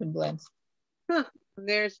Stampin' Blends. Huh. And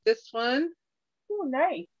there's this one. Oh,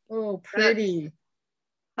 nice. Oh, pretty.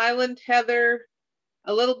 Highland Heather,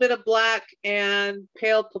 a little bit of black, and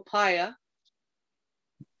pale papaya.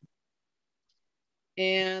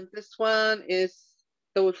 And this one is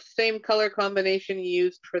the same color combination you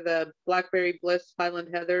used for the Blackberry Bliss Highland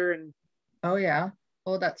Heather. And Oh, yeah.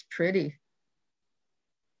 Oh, that's pretty.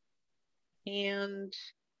 And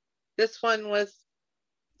this one was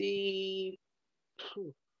the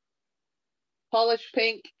polished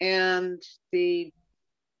pink and the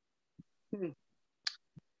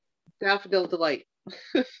Daffodil Delight.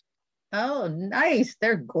 Oh, nice.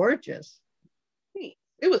 They're gorgeous.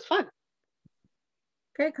 It was fun.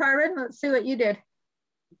 Okay, Carmen, let's see what you did.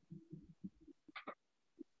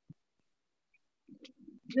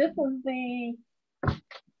 This is the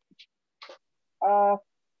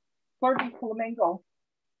Flirty Flamingo.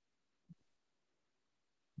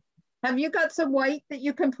 Have you got some white that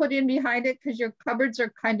you can put in behind it? Because your cupboards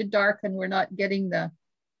are kind of dark and we're not getting the...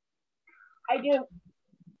 I do.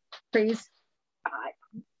 Please.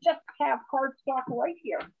 just have cardstock right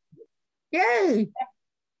here. Yay.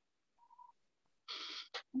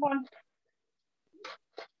 Come on.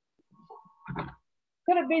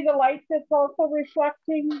 Could it be the light that's also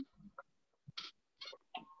reflecting?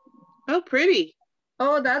 Oh, pretty.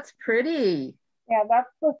 Oh, that's pretty. Yeah, that's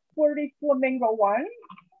the Flirty Flamingo one.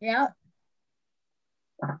 Yeah.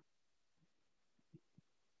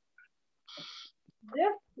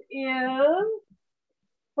 This is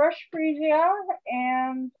Fresh Freesia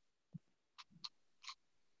and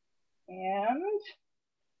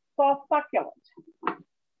Soft Succulent.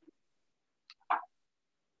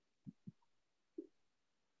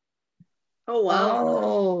 Oh, wow.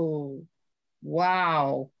 Oh,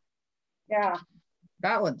 wow. Yeah,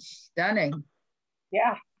 That one's stunning.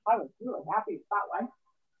 yeah, I was really happy with that one.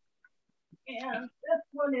 And this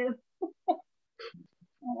one is,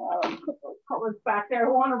 put those colors back there. I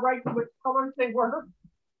want to write which colors they were.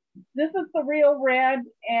 This is the real red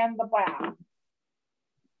and the black.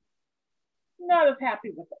 Not as happy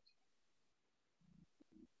with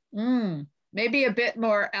it. Maybe a bit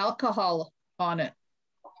more alcohol on it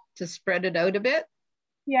to spread it out a bit.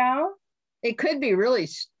 Yeah. It could be really,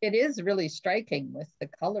 it is really striking with the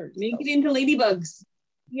colors. Make it into ladybugs.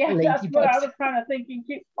 Yeah, that's what I was kind of thinking.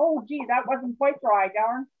 Oh, gee, that wasn't quite dry,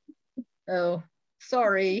 darn. Oh,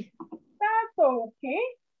 sorry. That's okay.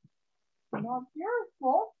 Not your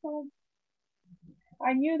fault. So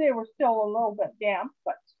I knew they were still a little bit damp,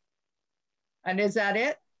 but. And is that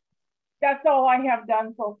it? That's all I have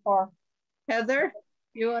done so far. Heather,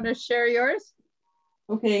 you want to share yours?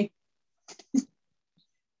 Okay. This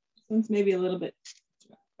one's maybe a little bit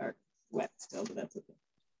dark, wet still, but that's okay.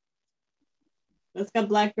 That's got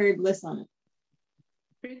Blackberry Bliss on it.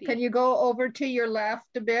 Pretty. Can you go over to your left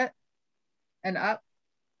a bit and up?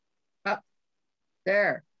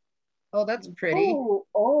 There. Oh, that's pretty.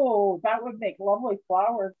 Oh, that would make lovely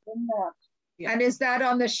flowers, wouldn't that? Yeah. And is that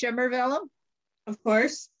on the shimmer vellum? Of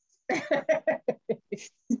course.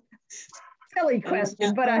 Silly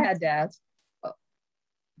question, but I had to ask. Oh.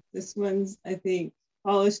 This one's, I think,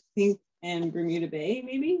 polished pink and Bermuda Bay,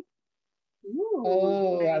 maybe. Ooh.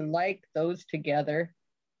 Oh, I like those together.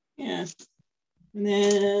 Yeah. And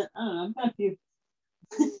then, I don't know, I've got a few.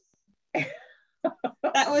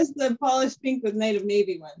 That was the polished pink with Night of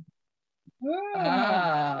Navy one.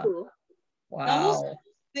 Ah, Cool. wow.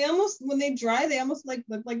 They almost, when they dry, they almost look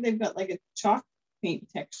like they've got like a chalk paint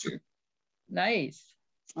texture Nice.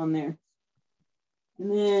 on there.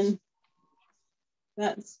 And then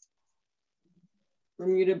that's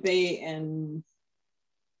Bermuda Bay and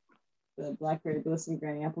the Blackberry Bliss and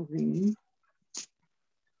Granny Apple Green.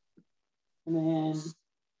 And then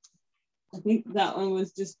I think that one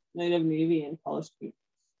was just Night of Navy and polished pink.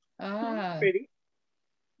 Ah. Pretty.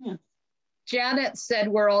 Yeah. Janet said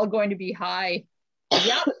we're all going to be high.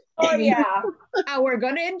 Yep. Oh, yeah. We're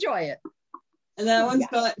going to enjoy it. And that one's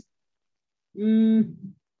got, I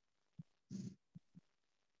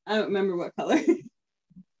don't remember what color.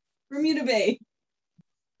 Bermuda Bay.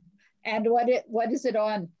 And what is it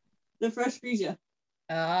on? The Fresh Freesia.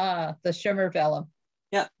 Ah, the shimmer vellum.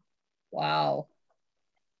 Yep. Wow.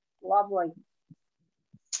 Lovely.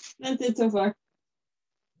 That's it so far.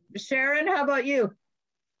 Sharon, how about you?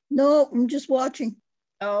 No, I'm just watching.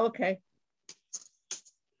 Oh, okay.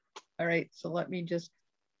 All right, so let me just,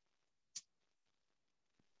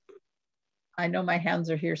 I know my hands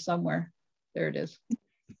are here somewhere. There it is.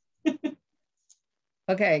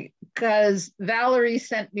 Okay, because Valerie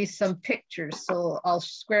sent me some pictures, so I'll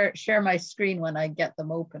share my screen when I get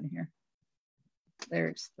them open here.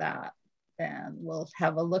 There's that. And we'll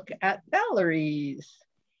have a look at Valerie's.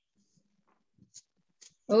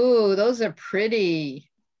 Oh, those are pretty.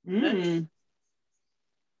 Mm.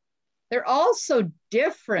 They're all so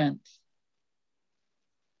different.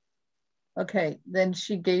 Okay, then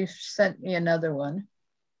she sent me another one.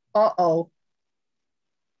 Uh-oh.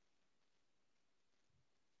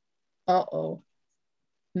 Uh-oh.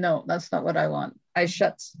 No, that's not what I want. I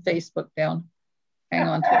shut Facebook down. Hang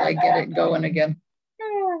on till I get it going again.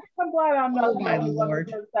 I'm glad I'm not the my only one Lord.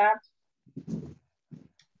 that does that.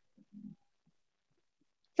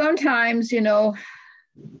 Sometimes, you know,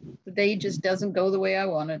 the day just doesn't go the way I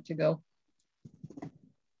want it to go.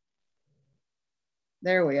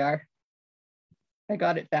 There we are. I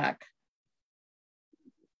got it back.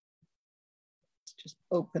 Let's just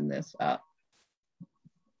open this up.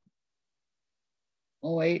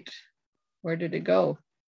 Oh, wait, where did it go?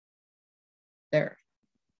 There.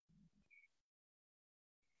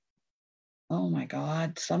 Oh my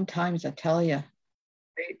God, sometimes I tell you.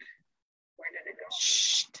 Wait, where did it go?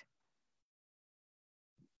 Shh.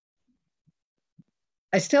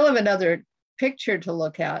 I still have another picture to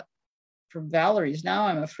look at from Valerie's. Now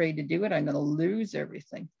I'm afraid to do it. I'm going to lose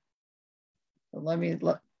everything. So let me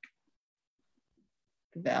look.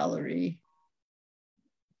 Valerie.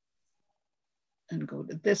 And go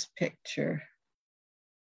to this picture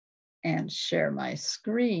and share my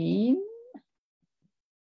screen.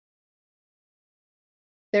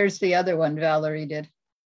 There's the other one Valerie did.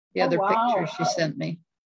 The other picture she sent me.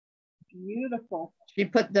 Beautiful. She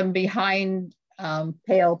put them behind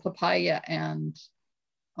pale papaya and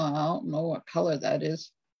I don't know what color that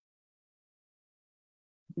is.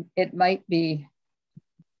 It might be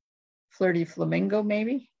Flirty Flamingo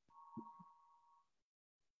maybe.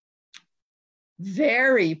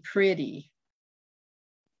 Very pretty.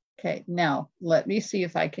 Okay, now let me see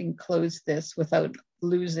if I can close this without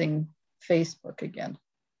losing Facebook again.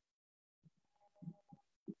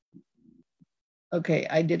 Okay,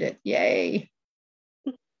 I did it. Yay.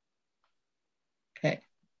 Okay.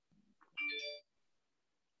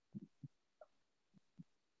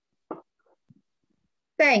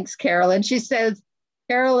 Thanks, Carolyn.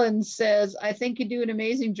 Carolyn says, I think you do an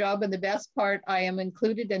amazing job, and the best part, I am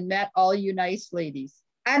included and met all you nice ladies.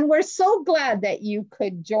 And we're so glad that you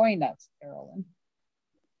could join us, Carolyn.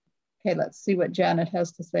 Okay, let's see what Janet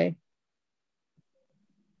has to say.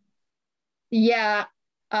 Yeah,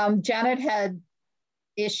 Janet had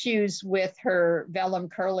issues with her vellum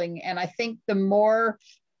curling, and I think the more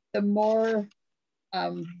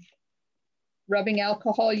rubbing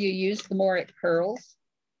alcohol you use, the more it curls.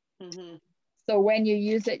 Mm-hmm. So when you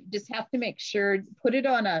use it, you just have to make sure, put it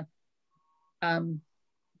on a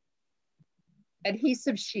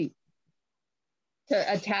adhesive sheet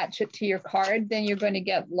to attach it to your card. Then you're going to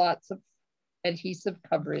get lots of adhesive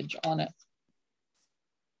coverage on it.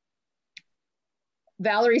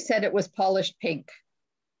 Valerie said it was polished pink.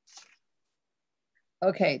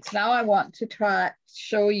 Okay, so now I want to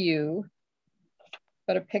show you,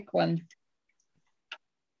 got to pick one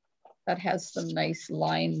that has some nice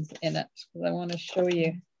lines in it. I want to show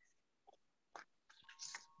you.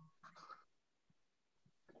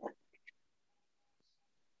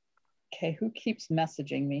 Okay, who keeps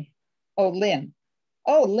messaging me? Oh, Lynn.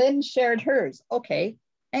 Oh, Lynn shared hers. Okay,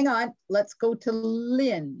 hang on. Let's go to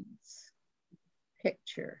Lynn's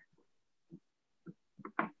picture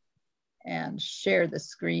and share the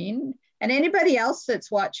screen. And anybody else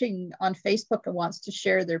that's watching on Facebook and wants to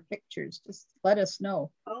share their pictures, just let us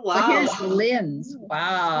know. Oh, wow. So here's Lynn's.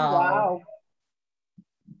 Wow. Wow.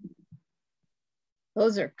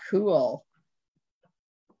 Those are cool.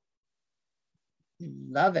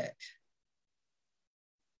 Love it.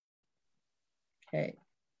 Okay.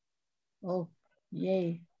 Oh,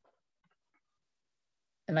 yay.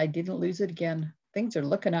 And I didn't lose it again. Things are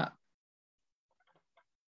looking up.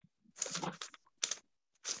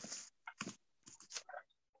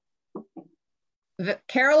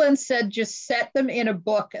 Carolyn said, just set them in a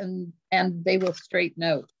book and they will straighten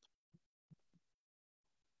out.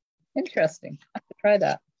 Interesting. I have to try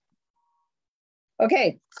that.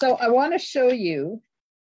 Okay, so I want to show you.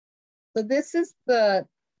 So this is the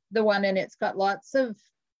one, and it's got lots of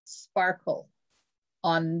sparkle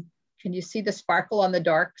on. Can you see the sparkle on the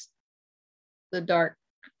dark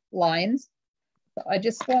lines? So I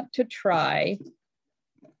just want to try.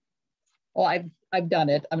 Well, I've done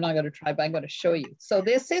it. I'm not going to try, but I'm going to show you. So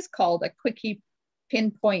this is called a Quickie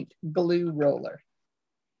Pinpoint Glue Roller.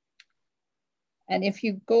 And if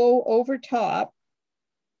you go over top,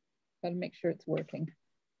 gotta make sure it's working,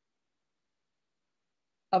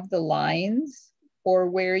 of the lines or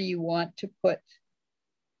where you want to put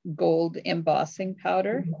gold embossing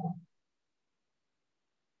powder,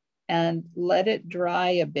 and let it dry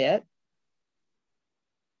a bit.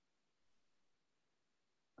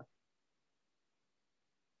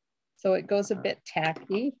 So it goes a bit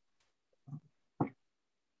tacky.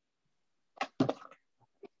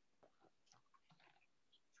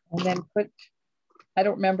 And then I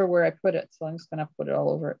don't remember where I put it, so I'm just gonna put it all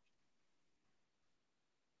over it.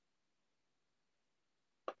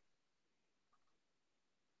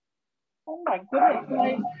 Oh my goodness,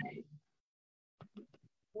 my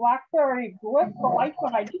blackberry bliss, the light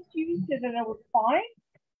one, I just used it and it was fine.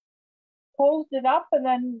 Closed it up and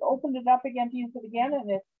then opened it up again to use it again, and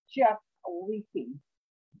it's just leaking.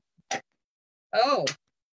 Oh.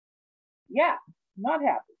 Yeah, not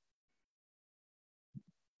happy.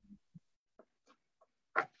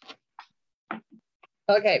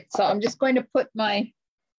 Okay, so I'm just going to put my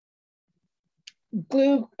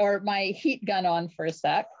glue or my heat gun on for a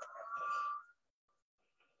sec.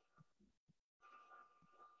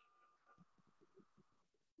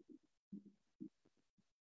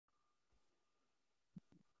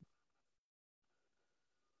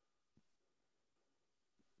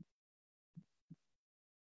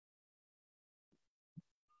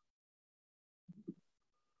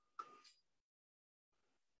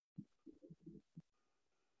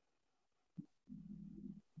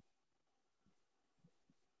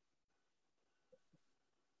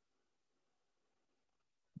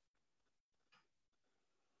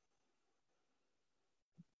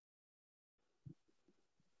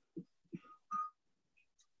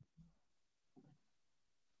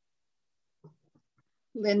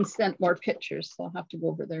 Lynn sent more pictures, so I'll have to go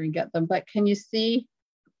over there and get them. But can you see?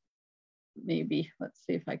 Maybe, let's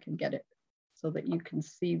see if I can get it so that you can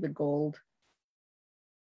see the gold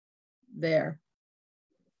there.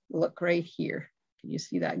 Look right here. Can you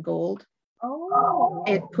see that gold? Oh.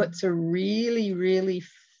 It puts a really, really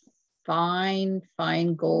fine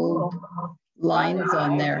gold lines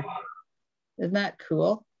on there. Isn't that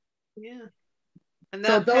cool? Yeah. And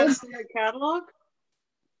So that those, in the catalog?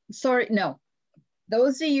 sorry, no.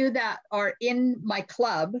 Those of you that are in my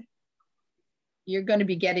club, you're going to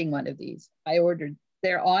be getting one of these. I ordered,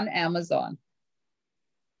 they're on Amazon.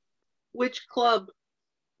 Which club?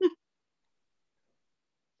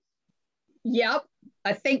 Yep,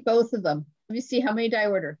 I think both of them. Let me see, how many did I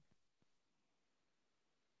order?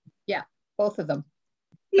 Yeah, both of them.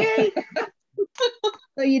 Yay!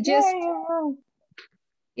 So you just, Yay.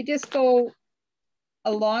 you just go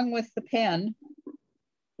along with the pen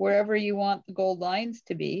wherever you want the gold lines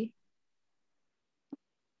to be.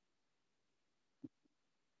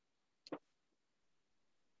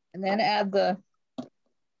 And then add the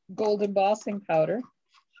gold embossing powder.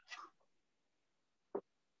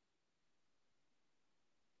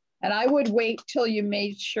 And I would wait till you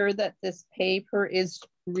made sure that this paper is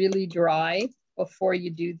really dry before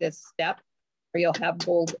you do this step, or you'll have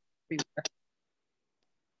gold everywhere.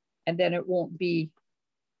 And then it won't be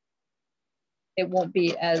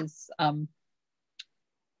as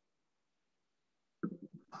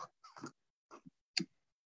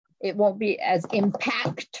it won't be as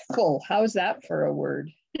impactful. How's that for a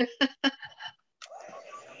word?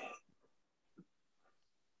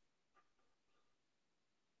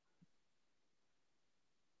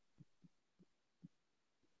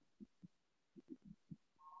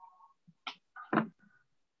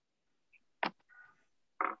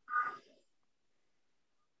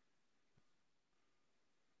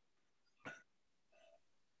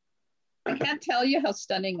 I can't tell you how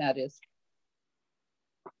stunning that is.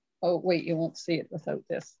 Oh, wait, you won't see it without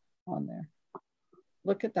this on there.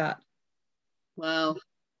 Look at that. Wow.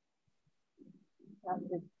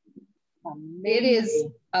 It is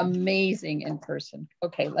amazing in person.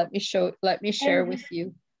 Okay, let me share with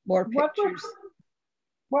you more pictures.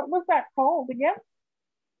 What was that called again?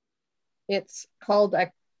 It's called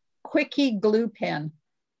a Quickie glue pen.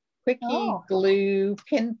 Quickie glue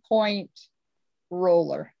pinpoint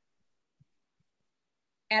roller.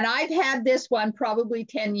 And I've had this one probably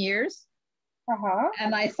 10 years.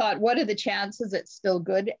 And I thought, what are the chances it's still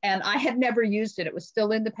good? And I had never used it. It was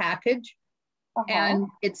still in the package. And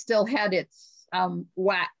it still had its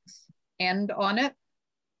wax end on it.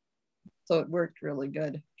 So it worked really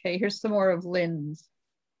good. Okay, here's some more of Lynn's.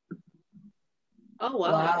 Oh,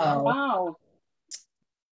 wow. Wow. Wow.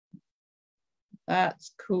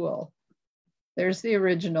 That's cool. There's the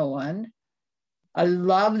original one. I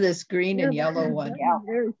love this green and yellow one. Yeah,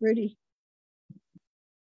 very pretty.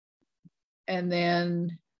 And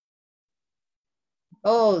then,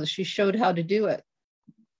 oh, she showed how to do it.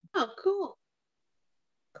 Oh, cool.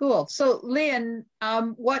 Cool. So Lynn,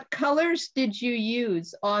 what colors did you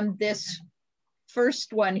use on this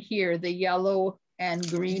first one here, the yellow and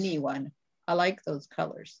greeny one? I like those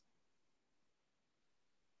colors.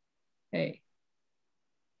 Okay.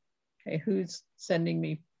 Okay, who's sending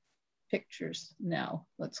me pictures now?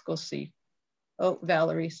 Let's go see. Oh,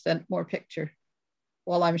 Valerie sent more picture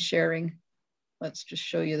while I'm sharing. Let's just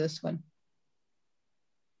show you this one.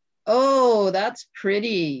 Oh, that's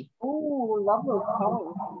pretty. Oh, love those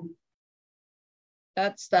colors.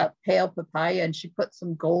 That's that pale papaya, and she put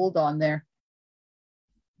some gold on there.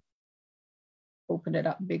 Open it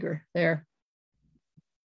up bigger there.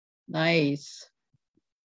 Nice.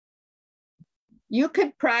 You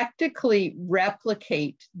could practically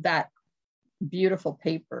replicate that beautiful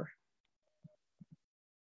paper.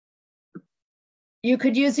 You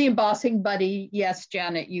could use the embossing buddy. Yes,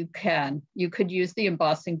 Janet, you can. You could use the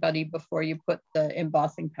embossing buddy before you put the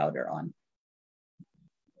embossing powder on.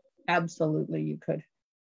 Absolutely, you could.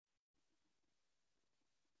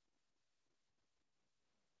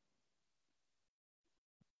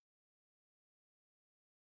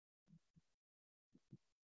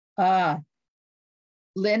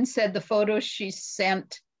 Lynn said the photos she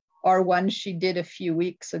sent are ones she did a few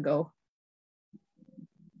weeks ago.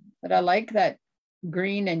 But I like that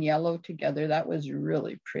green and yellow together. That was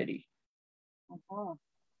really pretty.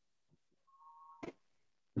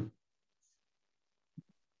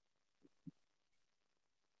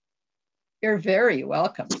 You're very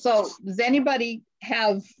welcome. So does anybody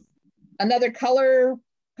have another color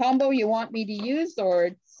combo you want me to use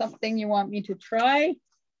or something you want me to try?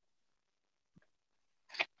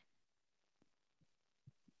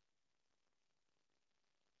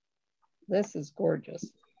 This is gorgeous.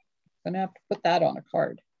 I'm gonna have to put that on a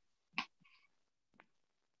card.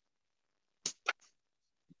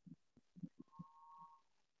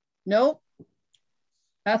 Nope,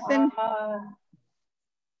 nothing.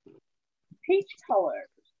 Peach colors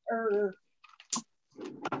or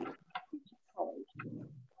peach colors.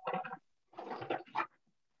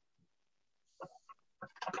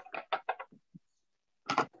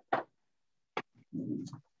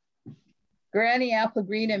 Granny Apple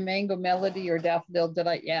Green and Mango Melody or Daffodil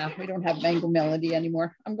Delight. Yeah, we don't have Mango Melody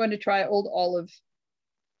anymore. I'm going to try Old Olive.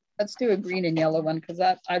 Let's do a green and yellow one because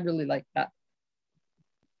that I really like that.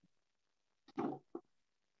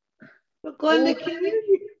 But Glenda, can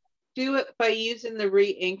you do it by using the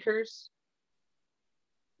re-inkers?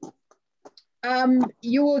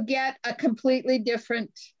 You will get a completely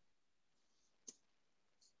different.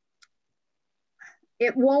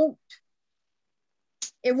 It won't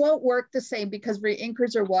work the same because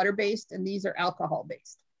re-inkers are water-based and these are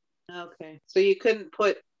alcohol-based. Okay, so you couldn't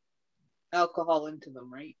put alcohol into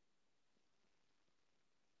them, right?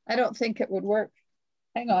 I don't think it would work.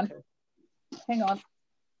 Hang on. Okay. Hang on.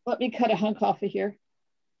 Let me cut a hunk off of here.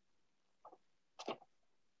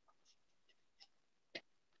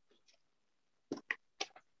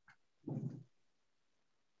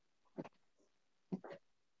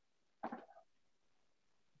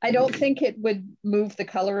 I don't think it would move the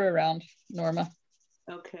color around, Norma.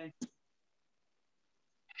 Okay.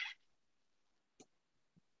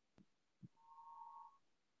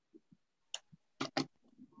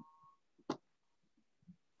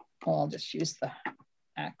 Oh, I'll just use the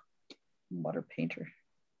water painter.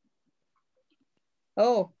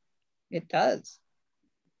 Oh, it does.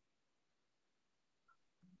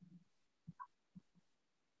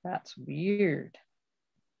 That's weird.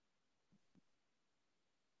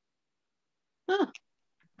 Huh.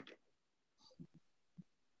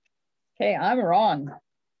 Okay, I'm wrong.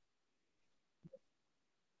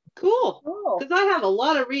 Cool. Because I have a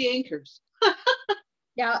lot of re-inkers.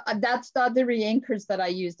 Yeah, that's not the re-inkers that I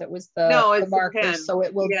used. It was the markers. So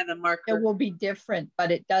it will, the marker. It will be different,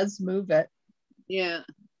 but it does move it. Yeah.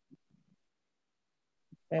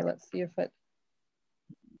 Okay, let's see if it's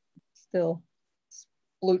still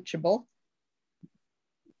sploochable.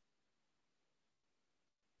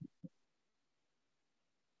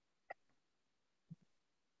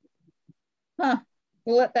 Huh,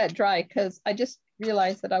 we'll let that dry because I just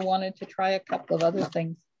realized that I wanted to try a couple of other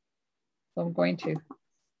things. So I'm going to.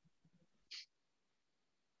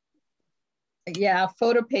 Yeah,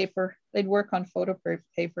 photo paper. They'd work on photo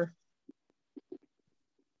paper.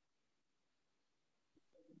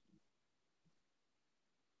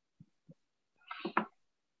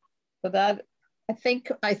 So that, I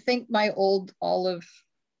think my old olive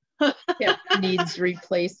tip needs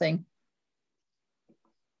replacing.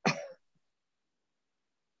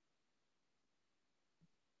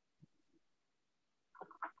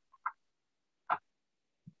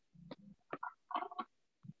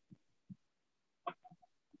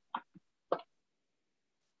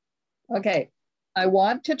 Okay, I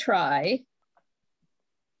want to try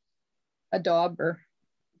a dauber.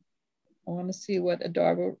 I want to see what a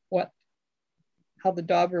dauber, how the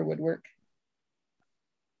dauber would work.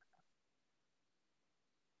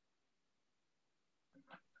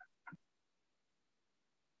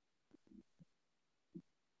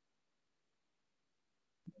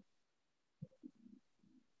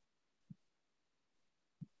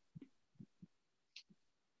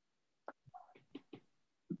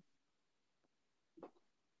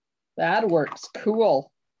 That works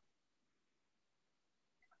cool.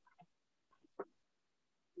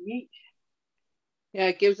 Neat. Yeah,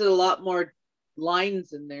 it gives it a lot more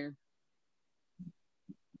lines in there.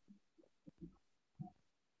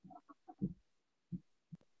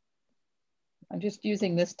 I'm just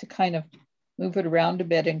using this to kind of move it around a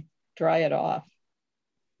bit and dry it off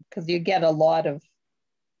because you get a lot of,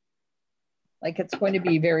 like it's going to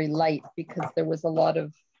be very light because there was a lot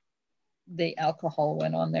of the alcohol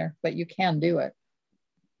went on there, but you can do it.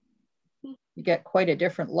 You get quite a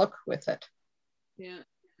different look with it. Yeah.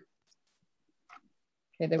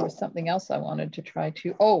 Okay, there was something else I wanted to try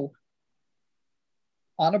too. Oh,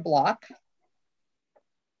 on a block.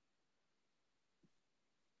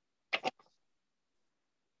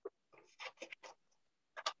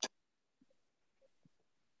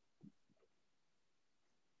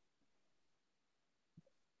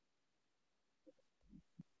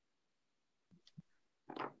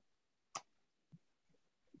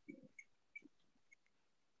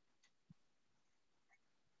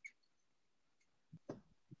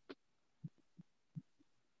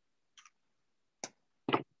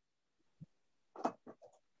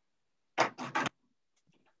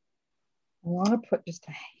 I want to put just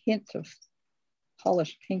a hint of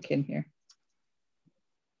polished pink in here.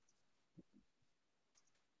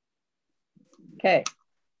 Okay,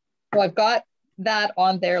 so I've got that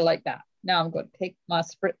on there like that. Now I'm going to take my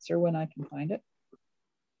spritzer when I can find it.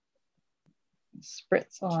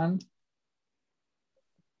 Spritz on.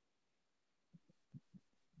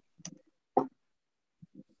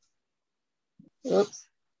 Oops.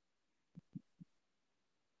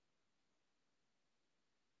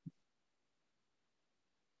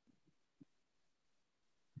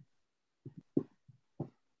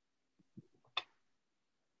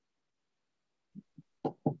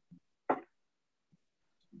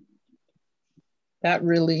 That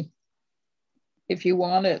really, if you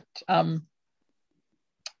want it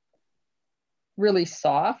really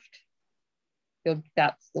soft,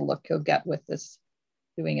 that's the look you'll get with this,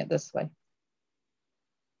 doing it this way.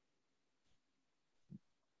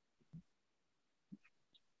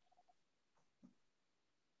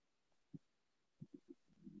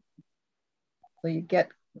 So you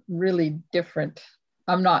get really different.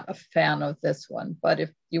 I'm not a fan of this one, but if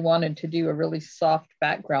you wanted to do a really soft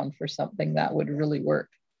background for something, that would really work.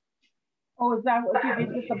 Oh, is that what you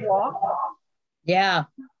did with the block? Yeah.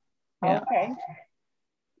 Yeah. Okay.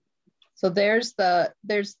 So there's the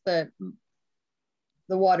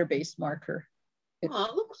water-based marker. Oh,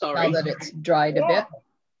 it looks all Now right. that it's dried a bit.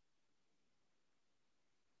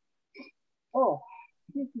 Oh,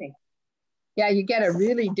 excuse me. Yeah, you get a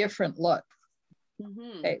really different look.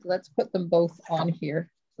 Mm-hmm. Okay, let's put them both on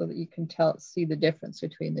here so that you can see the difference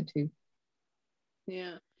between the two.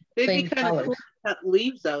 Yeah. They'd Same be kind of colors. cool to cut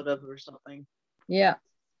leaves out of or something. Yeah.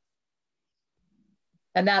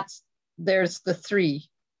 And there's the three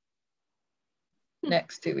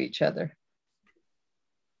next to each other.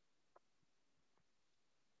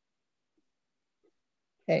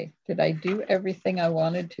 Okay, did I do everything I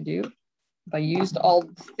wanted to do? Have I used all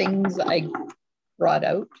the things I brought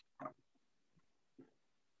out?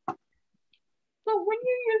 So when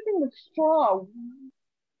you're using the straw,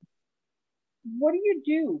 what do you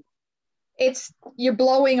do? You're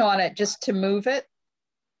blowing on it just to move it.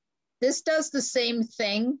 This does the same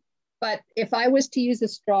thing, but if I was to use a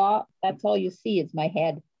straw, that's all you see is my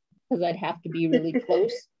head, because I'd have to be really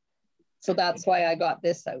close. So that's why I got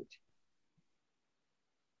this out.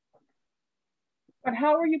 But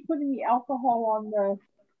how are you putting the alcohol on the...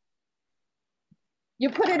 You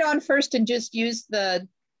put it on first and just use the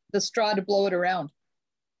straw to blow it around.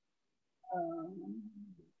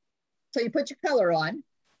 So you put your color on.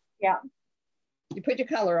 Yeah. You put your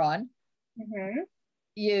color on. Mm-hmm.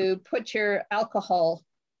 You put your alcohol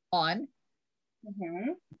on.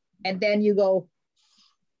 Mm-hmm. And then you go.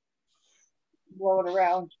 Blow it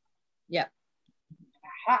around. Yeah.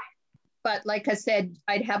 Aha. But like I said,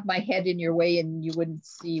 I'd have my head in your way and you wouldn't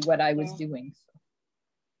see what I was doing. So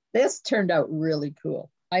this turned out really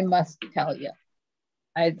cool. I must tell you.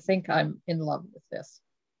 I think I'm in love with this.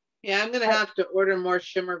 Yeah, I'm going to have to order more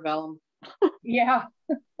shimmer vellum. Yeah.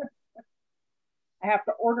 I have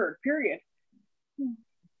to order it, period.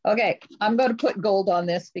 Okay, I'm going to put gold on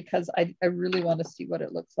this because I really want to see what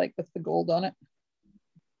it looks like with the gold on it.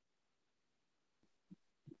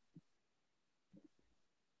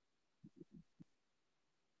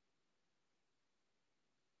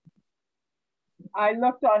 I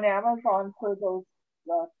looked on Amazon for those,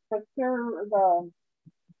 the spritzer,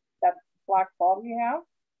 that black bottle you have.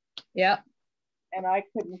 Yeah. And I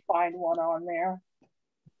couldn't find one on there.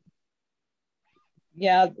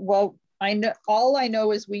 Yeah, well, I know, all I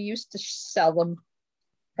know is we used to sell them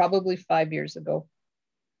probably 5 years ago.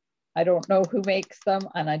 I don't know who makes them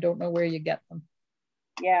and I don't know where you get them.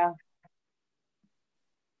 Yeah.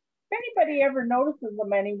 If anybody ever notices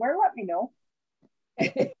them anywhere, let me know.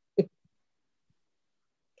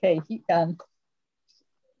 Okay, heat done.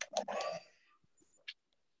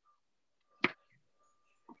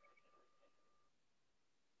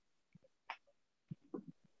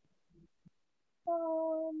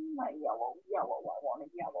 My yellow, I want a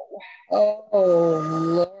yellow. Oh,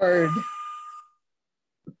 Lord.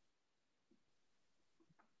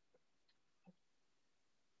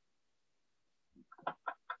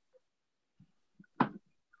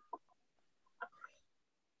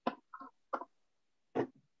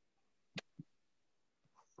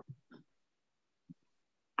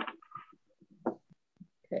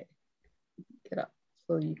 Okay, get up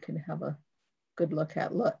so you can have a good look.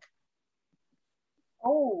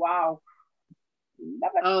 Oh, wow.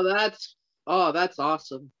 Love it. Oh, that's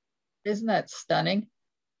awesome. Isn't that stunning?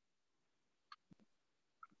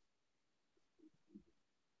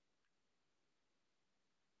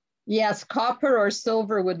 Yes, copper or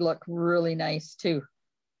silver would look really nice too.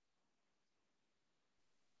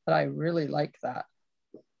 but I really like that.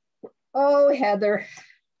 Oh, Heather,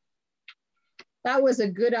 that was a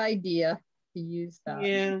good idea to use that.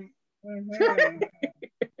 Yeah. Mhm.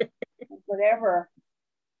 Whatever.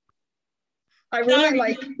 I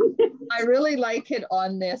really like it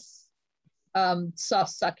on this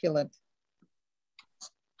soft succulent.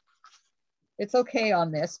 It's okay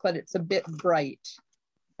on this, but it's a bit bright.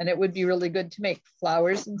 And it would be really good to make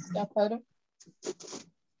flowers and stuff out of.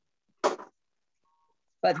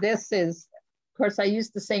 But this is, of course, I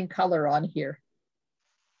used the same color on here.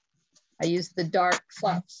 I used the dark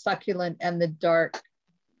soft succulent and the dark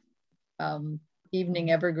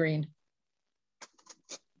evening evergreen.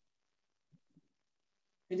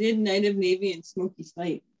 I did Night of Navy and Smoky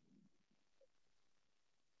Slate.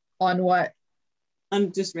 On what?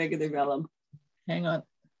 On just regular vellum. Hang on.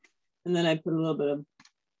 And then I put a little bit of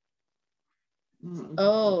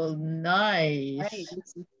oh, nice.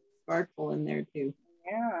 some sparkle in there too.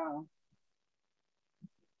 Yeah.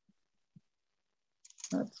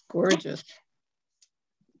 That's gorgeous.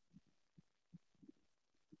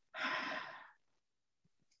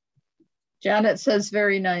 Janet says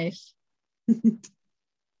very nice.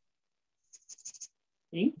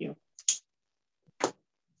 Thank you.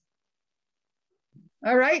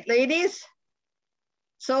 All right, ladies.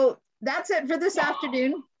 So that's it for this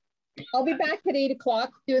afternoon. I'll be back at 8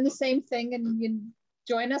 o'clock doing the same thing, and you can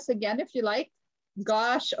join us again if you like.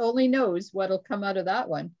 Gosh, only knows what'll come out of that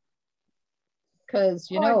one.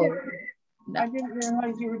 Because, you know. I didn't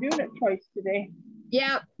realize you were doing it twice today.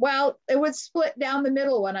 Yeah, well, it was split down the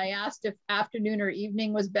middle when I asked if afternoon or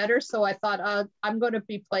evening was better. So I thought I'm going to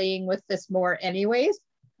be playing with this more anyways.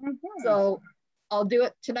 Mm-hmm. So I'll do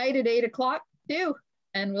it tonight at 8 o'clock too,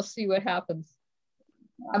 and we'll see what happens.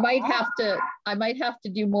 I might have to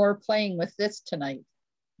do more playing with this tonight.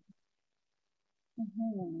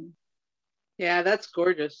 Mm-hmm. Yeah, that's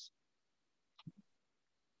gorgeous.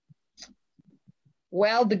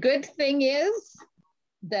 Well, the good thing is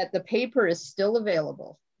that the paper is still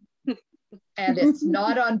available and it's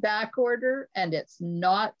not on back order and it's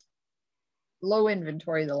not low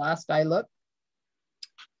inventory the last I looked.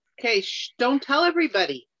 Okay, don't tell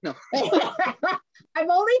everybody. No. I'm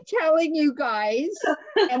only telling you guys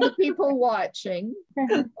and the people watching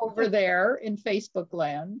over there in Facebook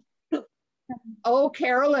land. Oh,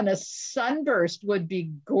 Carolyn, a sunburst would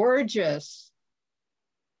be gorgeous.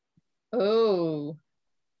 Oh.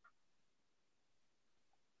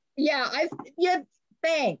 Yeah,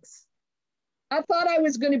 thanks. I thought I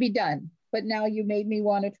was going to be done, but now you made me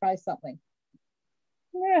want to try something.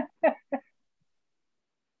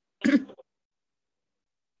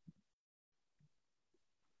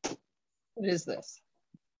 What is this?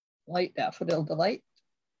 Light Daffodil Delight.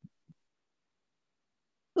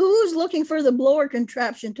 Who's looking for the blower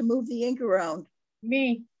contraption to move the ink around?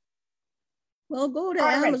 Me. Well, go to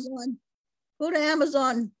Carmen. Amazon. Go to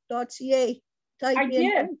Amazon.ca. Type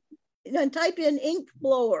in ink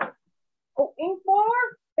blower. Oh, ink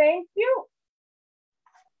blower? Thank you.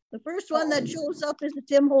 The first one that shows up is the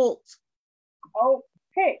Tim Holtz.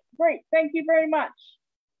 Okay, great. Thank you very much.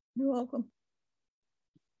 You're welcome.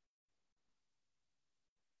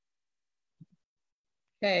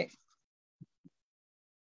 Okay.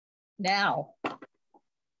 Now,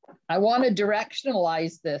 I want to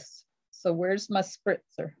directionalize this. So where's my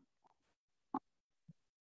spritzer?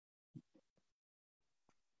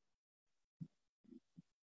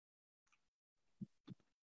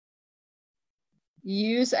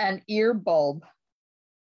 Use an ear bulb. I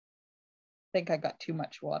think I got too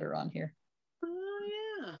much water on here. Oh,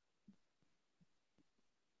 yeah.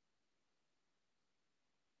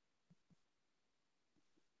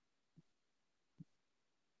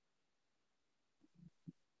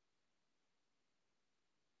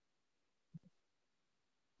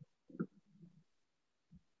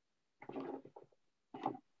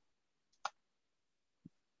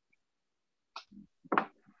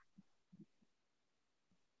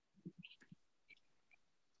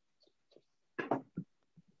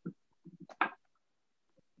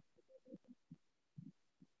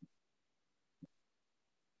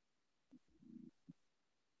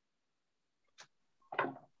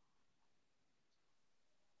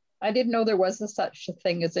 I didn't know there was such a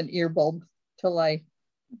thing as an ear bulb till I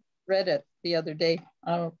read it the other day.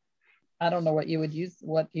 I don't know what you would use.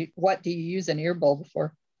 What do you use an ear bulb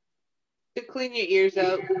for? To clean your ears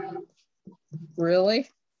out. Really?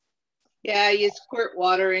 Yeah, you squirt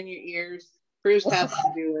water in your ears. Bruce has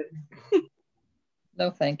to do it.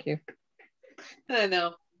 No, thank you. I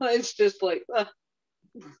know. It's just like,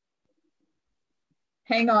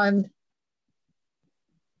 Hang on.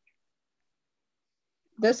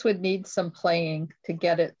 This would need some playing to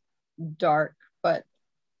get it dark, but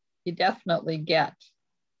you definitely get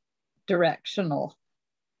directional.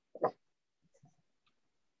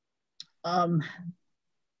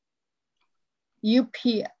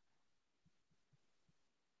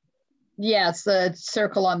 Yes, the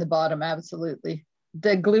circle on the bottom, absolutely.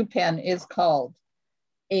 The glue pen is called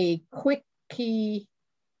a quickie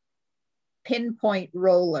pinpoint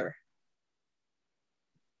roller.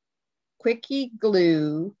 Quickie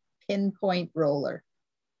glue pinpoint roller.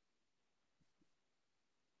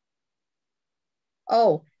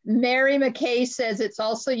 Oh, Mary McKay says it's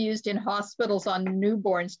also used in hospitals on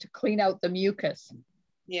newborns to clean out the mucus.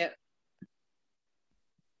 Yeah.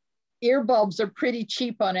 Earbulbs are pretty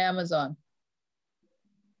cheap on Amazon.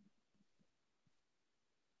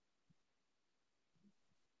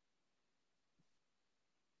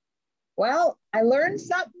 Well, I learned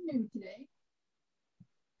something new today.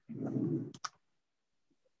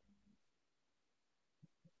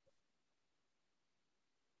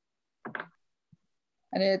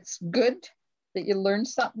 And it's good that you learn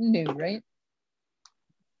something new, right?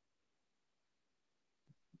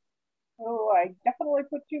 Oh, I definitely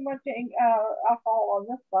put too much alcohol on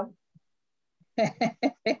this one.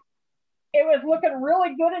 It was looking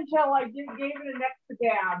really good until I gave it an extra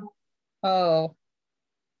dab. Oh,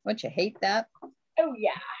 don't you hate that? Oh,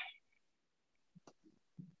 yeah.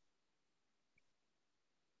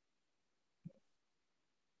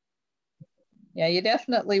 Yeah, you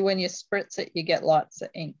definitely, when you spritz it, you get lots of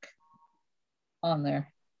ink on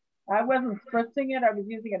there. I wasn't spritzing it. I was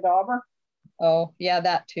using a dauber. Oh, yeah,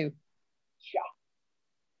 that too. Yeah.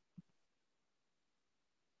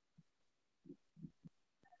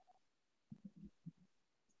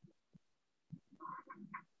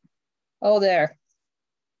 Oh, there.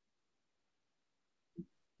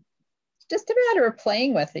 It's just a matter of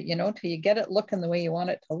playing with it, you know, till you get it looking the way you want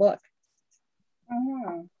it to look.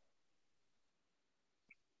 Mm-hmm.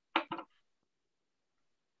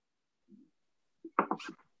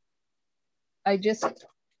 I just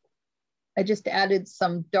added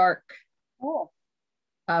some dark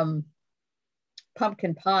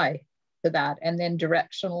pumpkin pie to that and then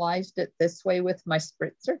directionalized it this way with my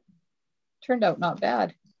spritzer. Turned out not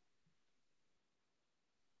bad.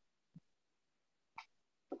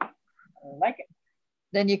 I like it.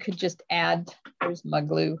 Then you could just add, there's my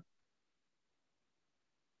glue.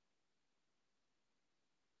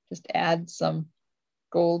 Just add some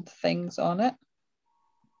gold things on it.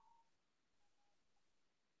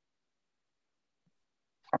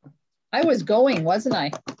 I was going, wasn't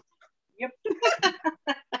I? Yep.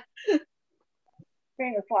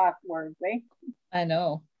 Famous last words, eh? I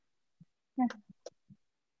know.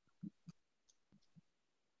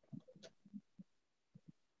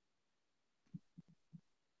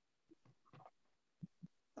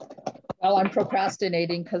 Well, I'm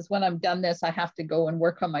procrastinating because when I'm done this, I have to go and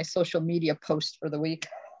work on my social media post for the week.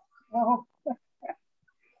 Oh.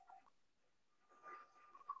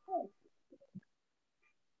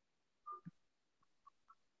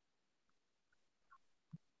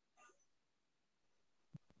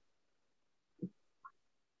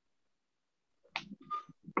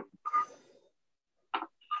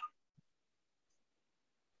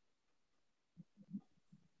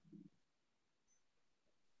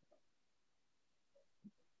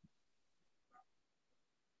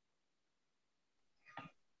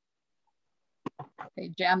 Okay,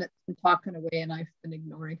 Janet's been talking away and I've been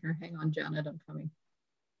ignoring her. Hang on, Janet, I'm coming.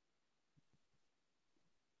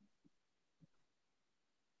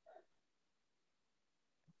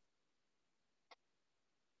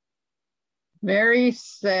 Mary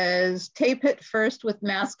says, tape it first with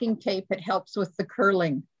masking tape. It helps with the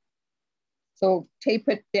curling. So tape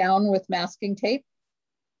it down with masking tape.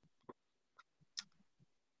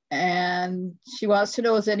 And she wants to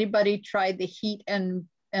know, has anybody tried the heat and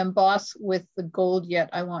emboss with the gold yet?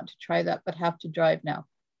 I want to try that, but have to drive now.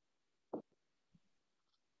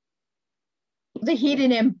 The heat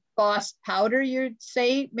and embossed powder, you'd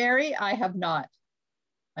say, Mary? I have not.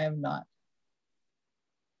 I have not.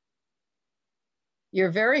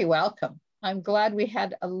 You're very welcome. I'm glad we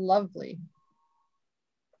had a lovely,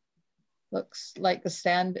 looks like the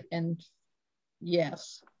sand, and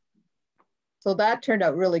yes. So that turned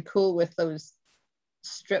out really cool with those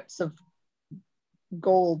strips of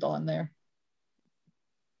gold on there.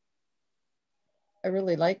 I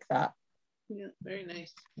really like that. Yeah, very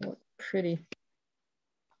nice. Look pretty.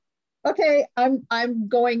 Okay, I'm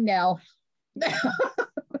going now.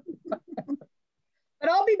 But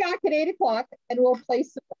I'll be back at 8 o'clock and we'll play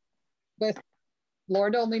some with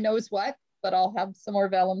Lord only knows what, but I'll have some more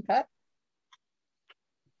vellum cut.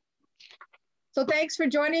 So thanks for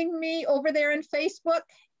joining me over there in Facebook.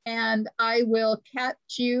 And I will catch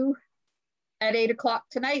you at 8 o'clock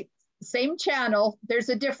tonight. Same channel. There's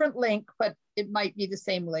a different link, but it might be the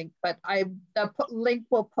same link. But the link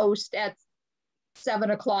will post at 7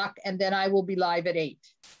 o'clock, and then I will be live at 8.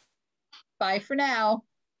 Bye for now.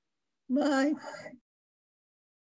 Bye.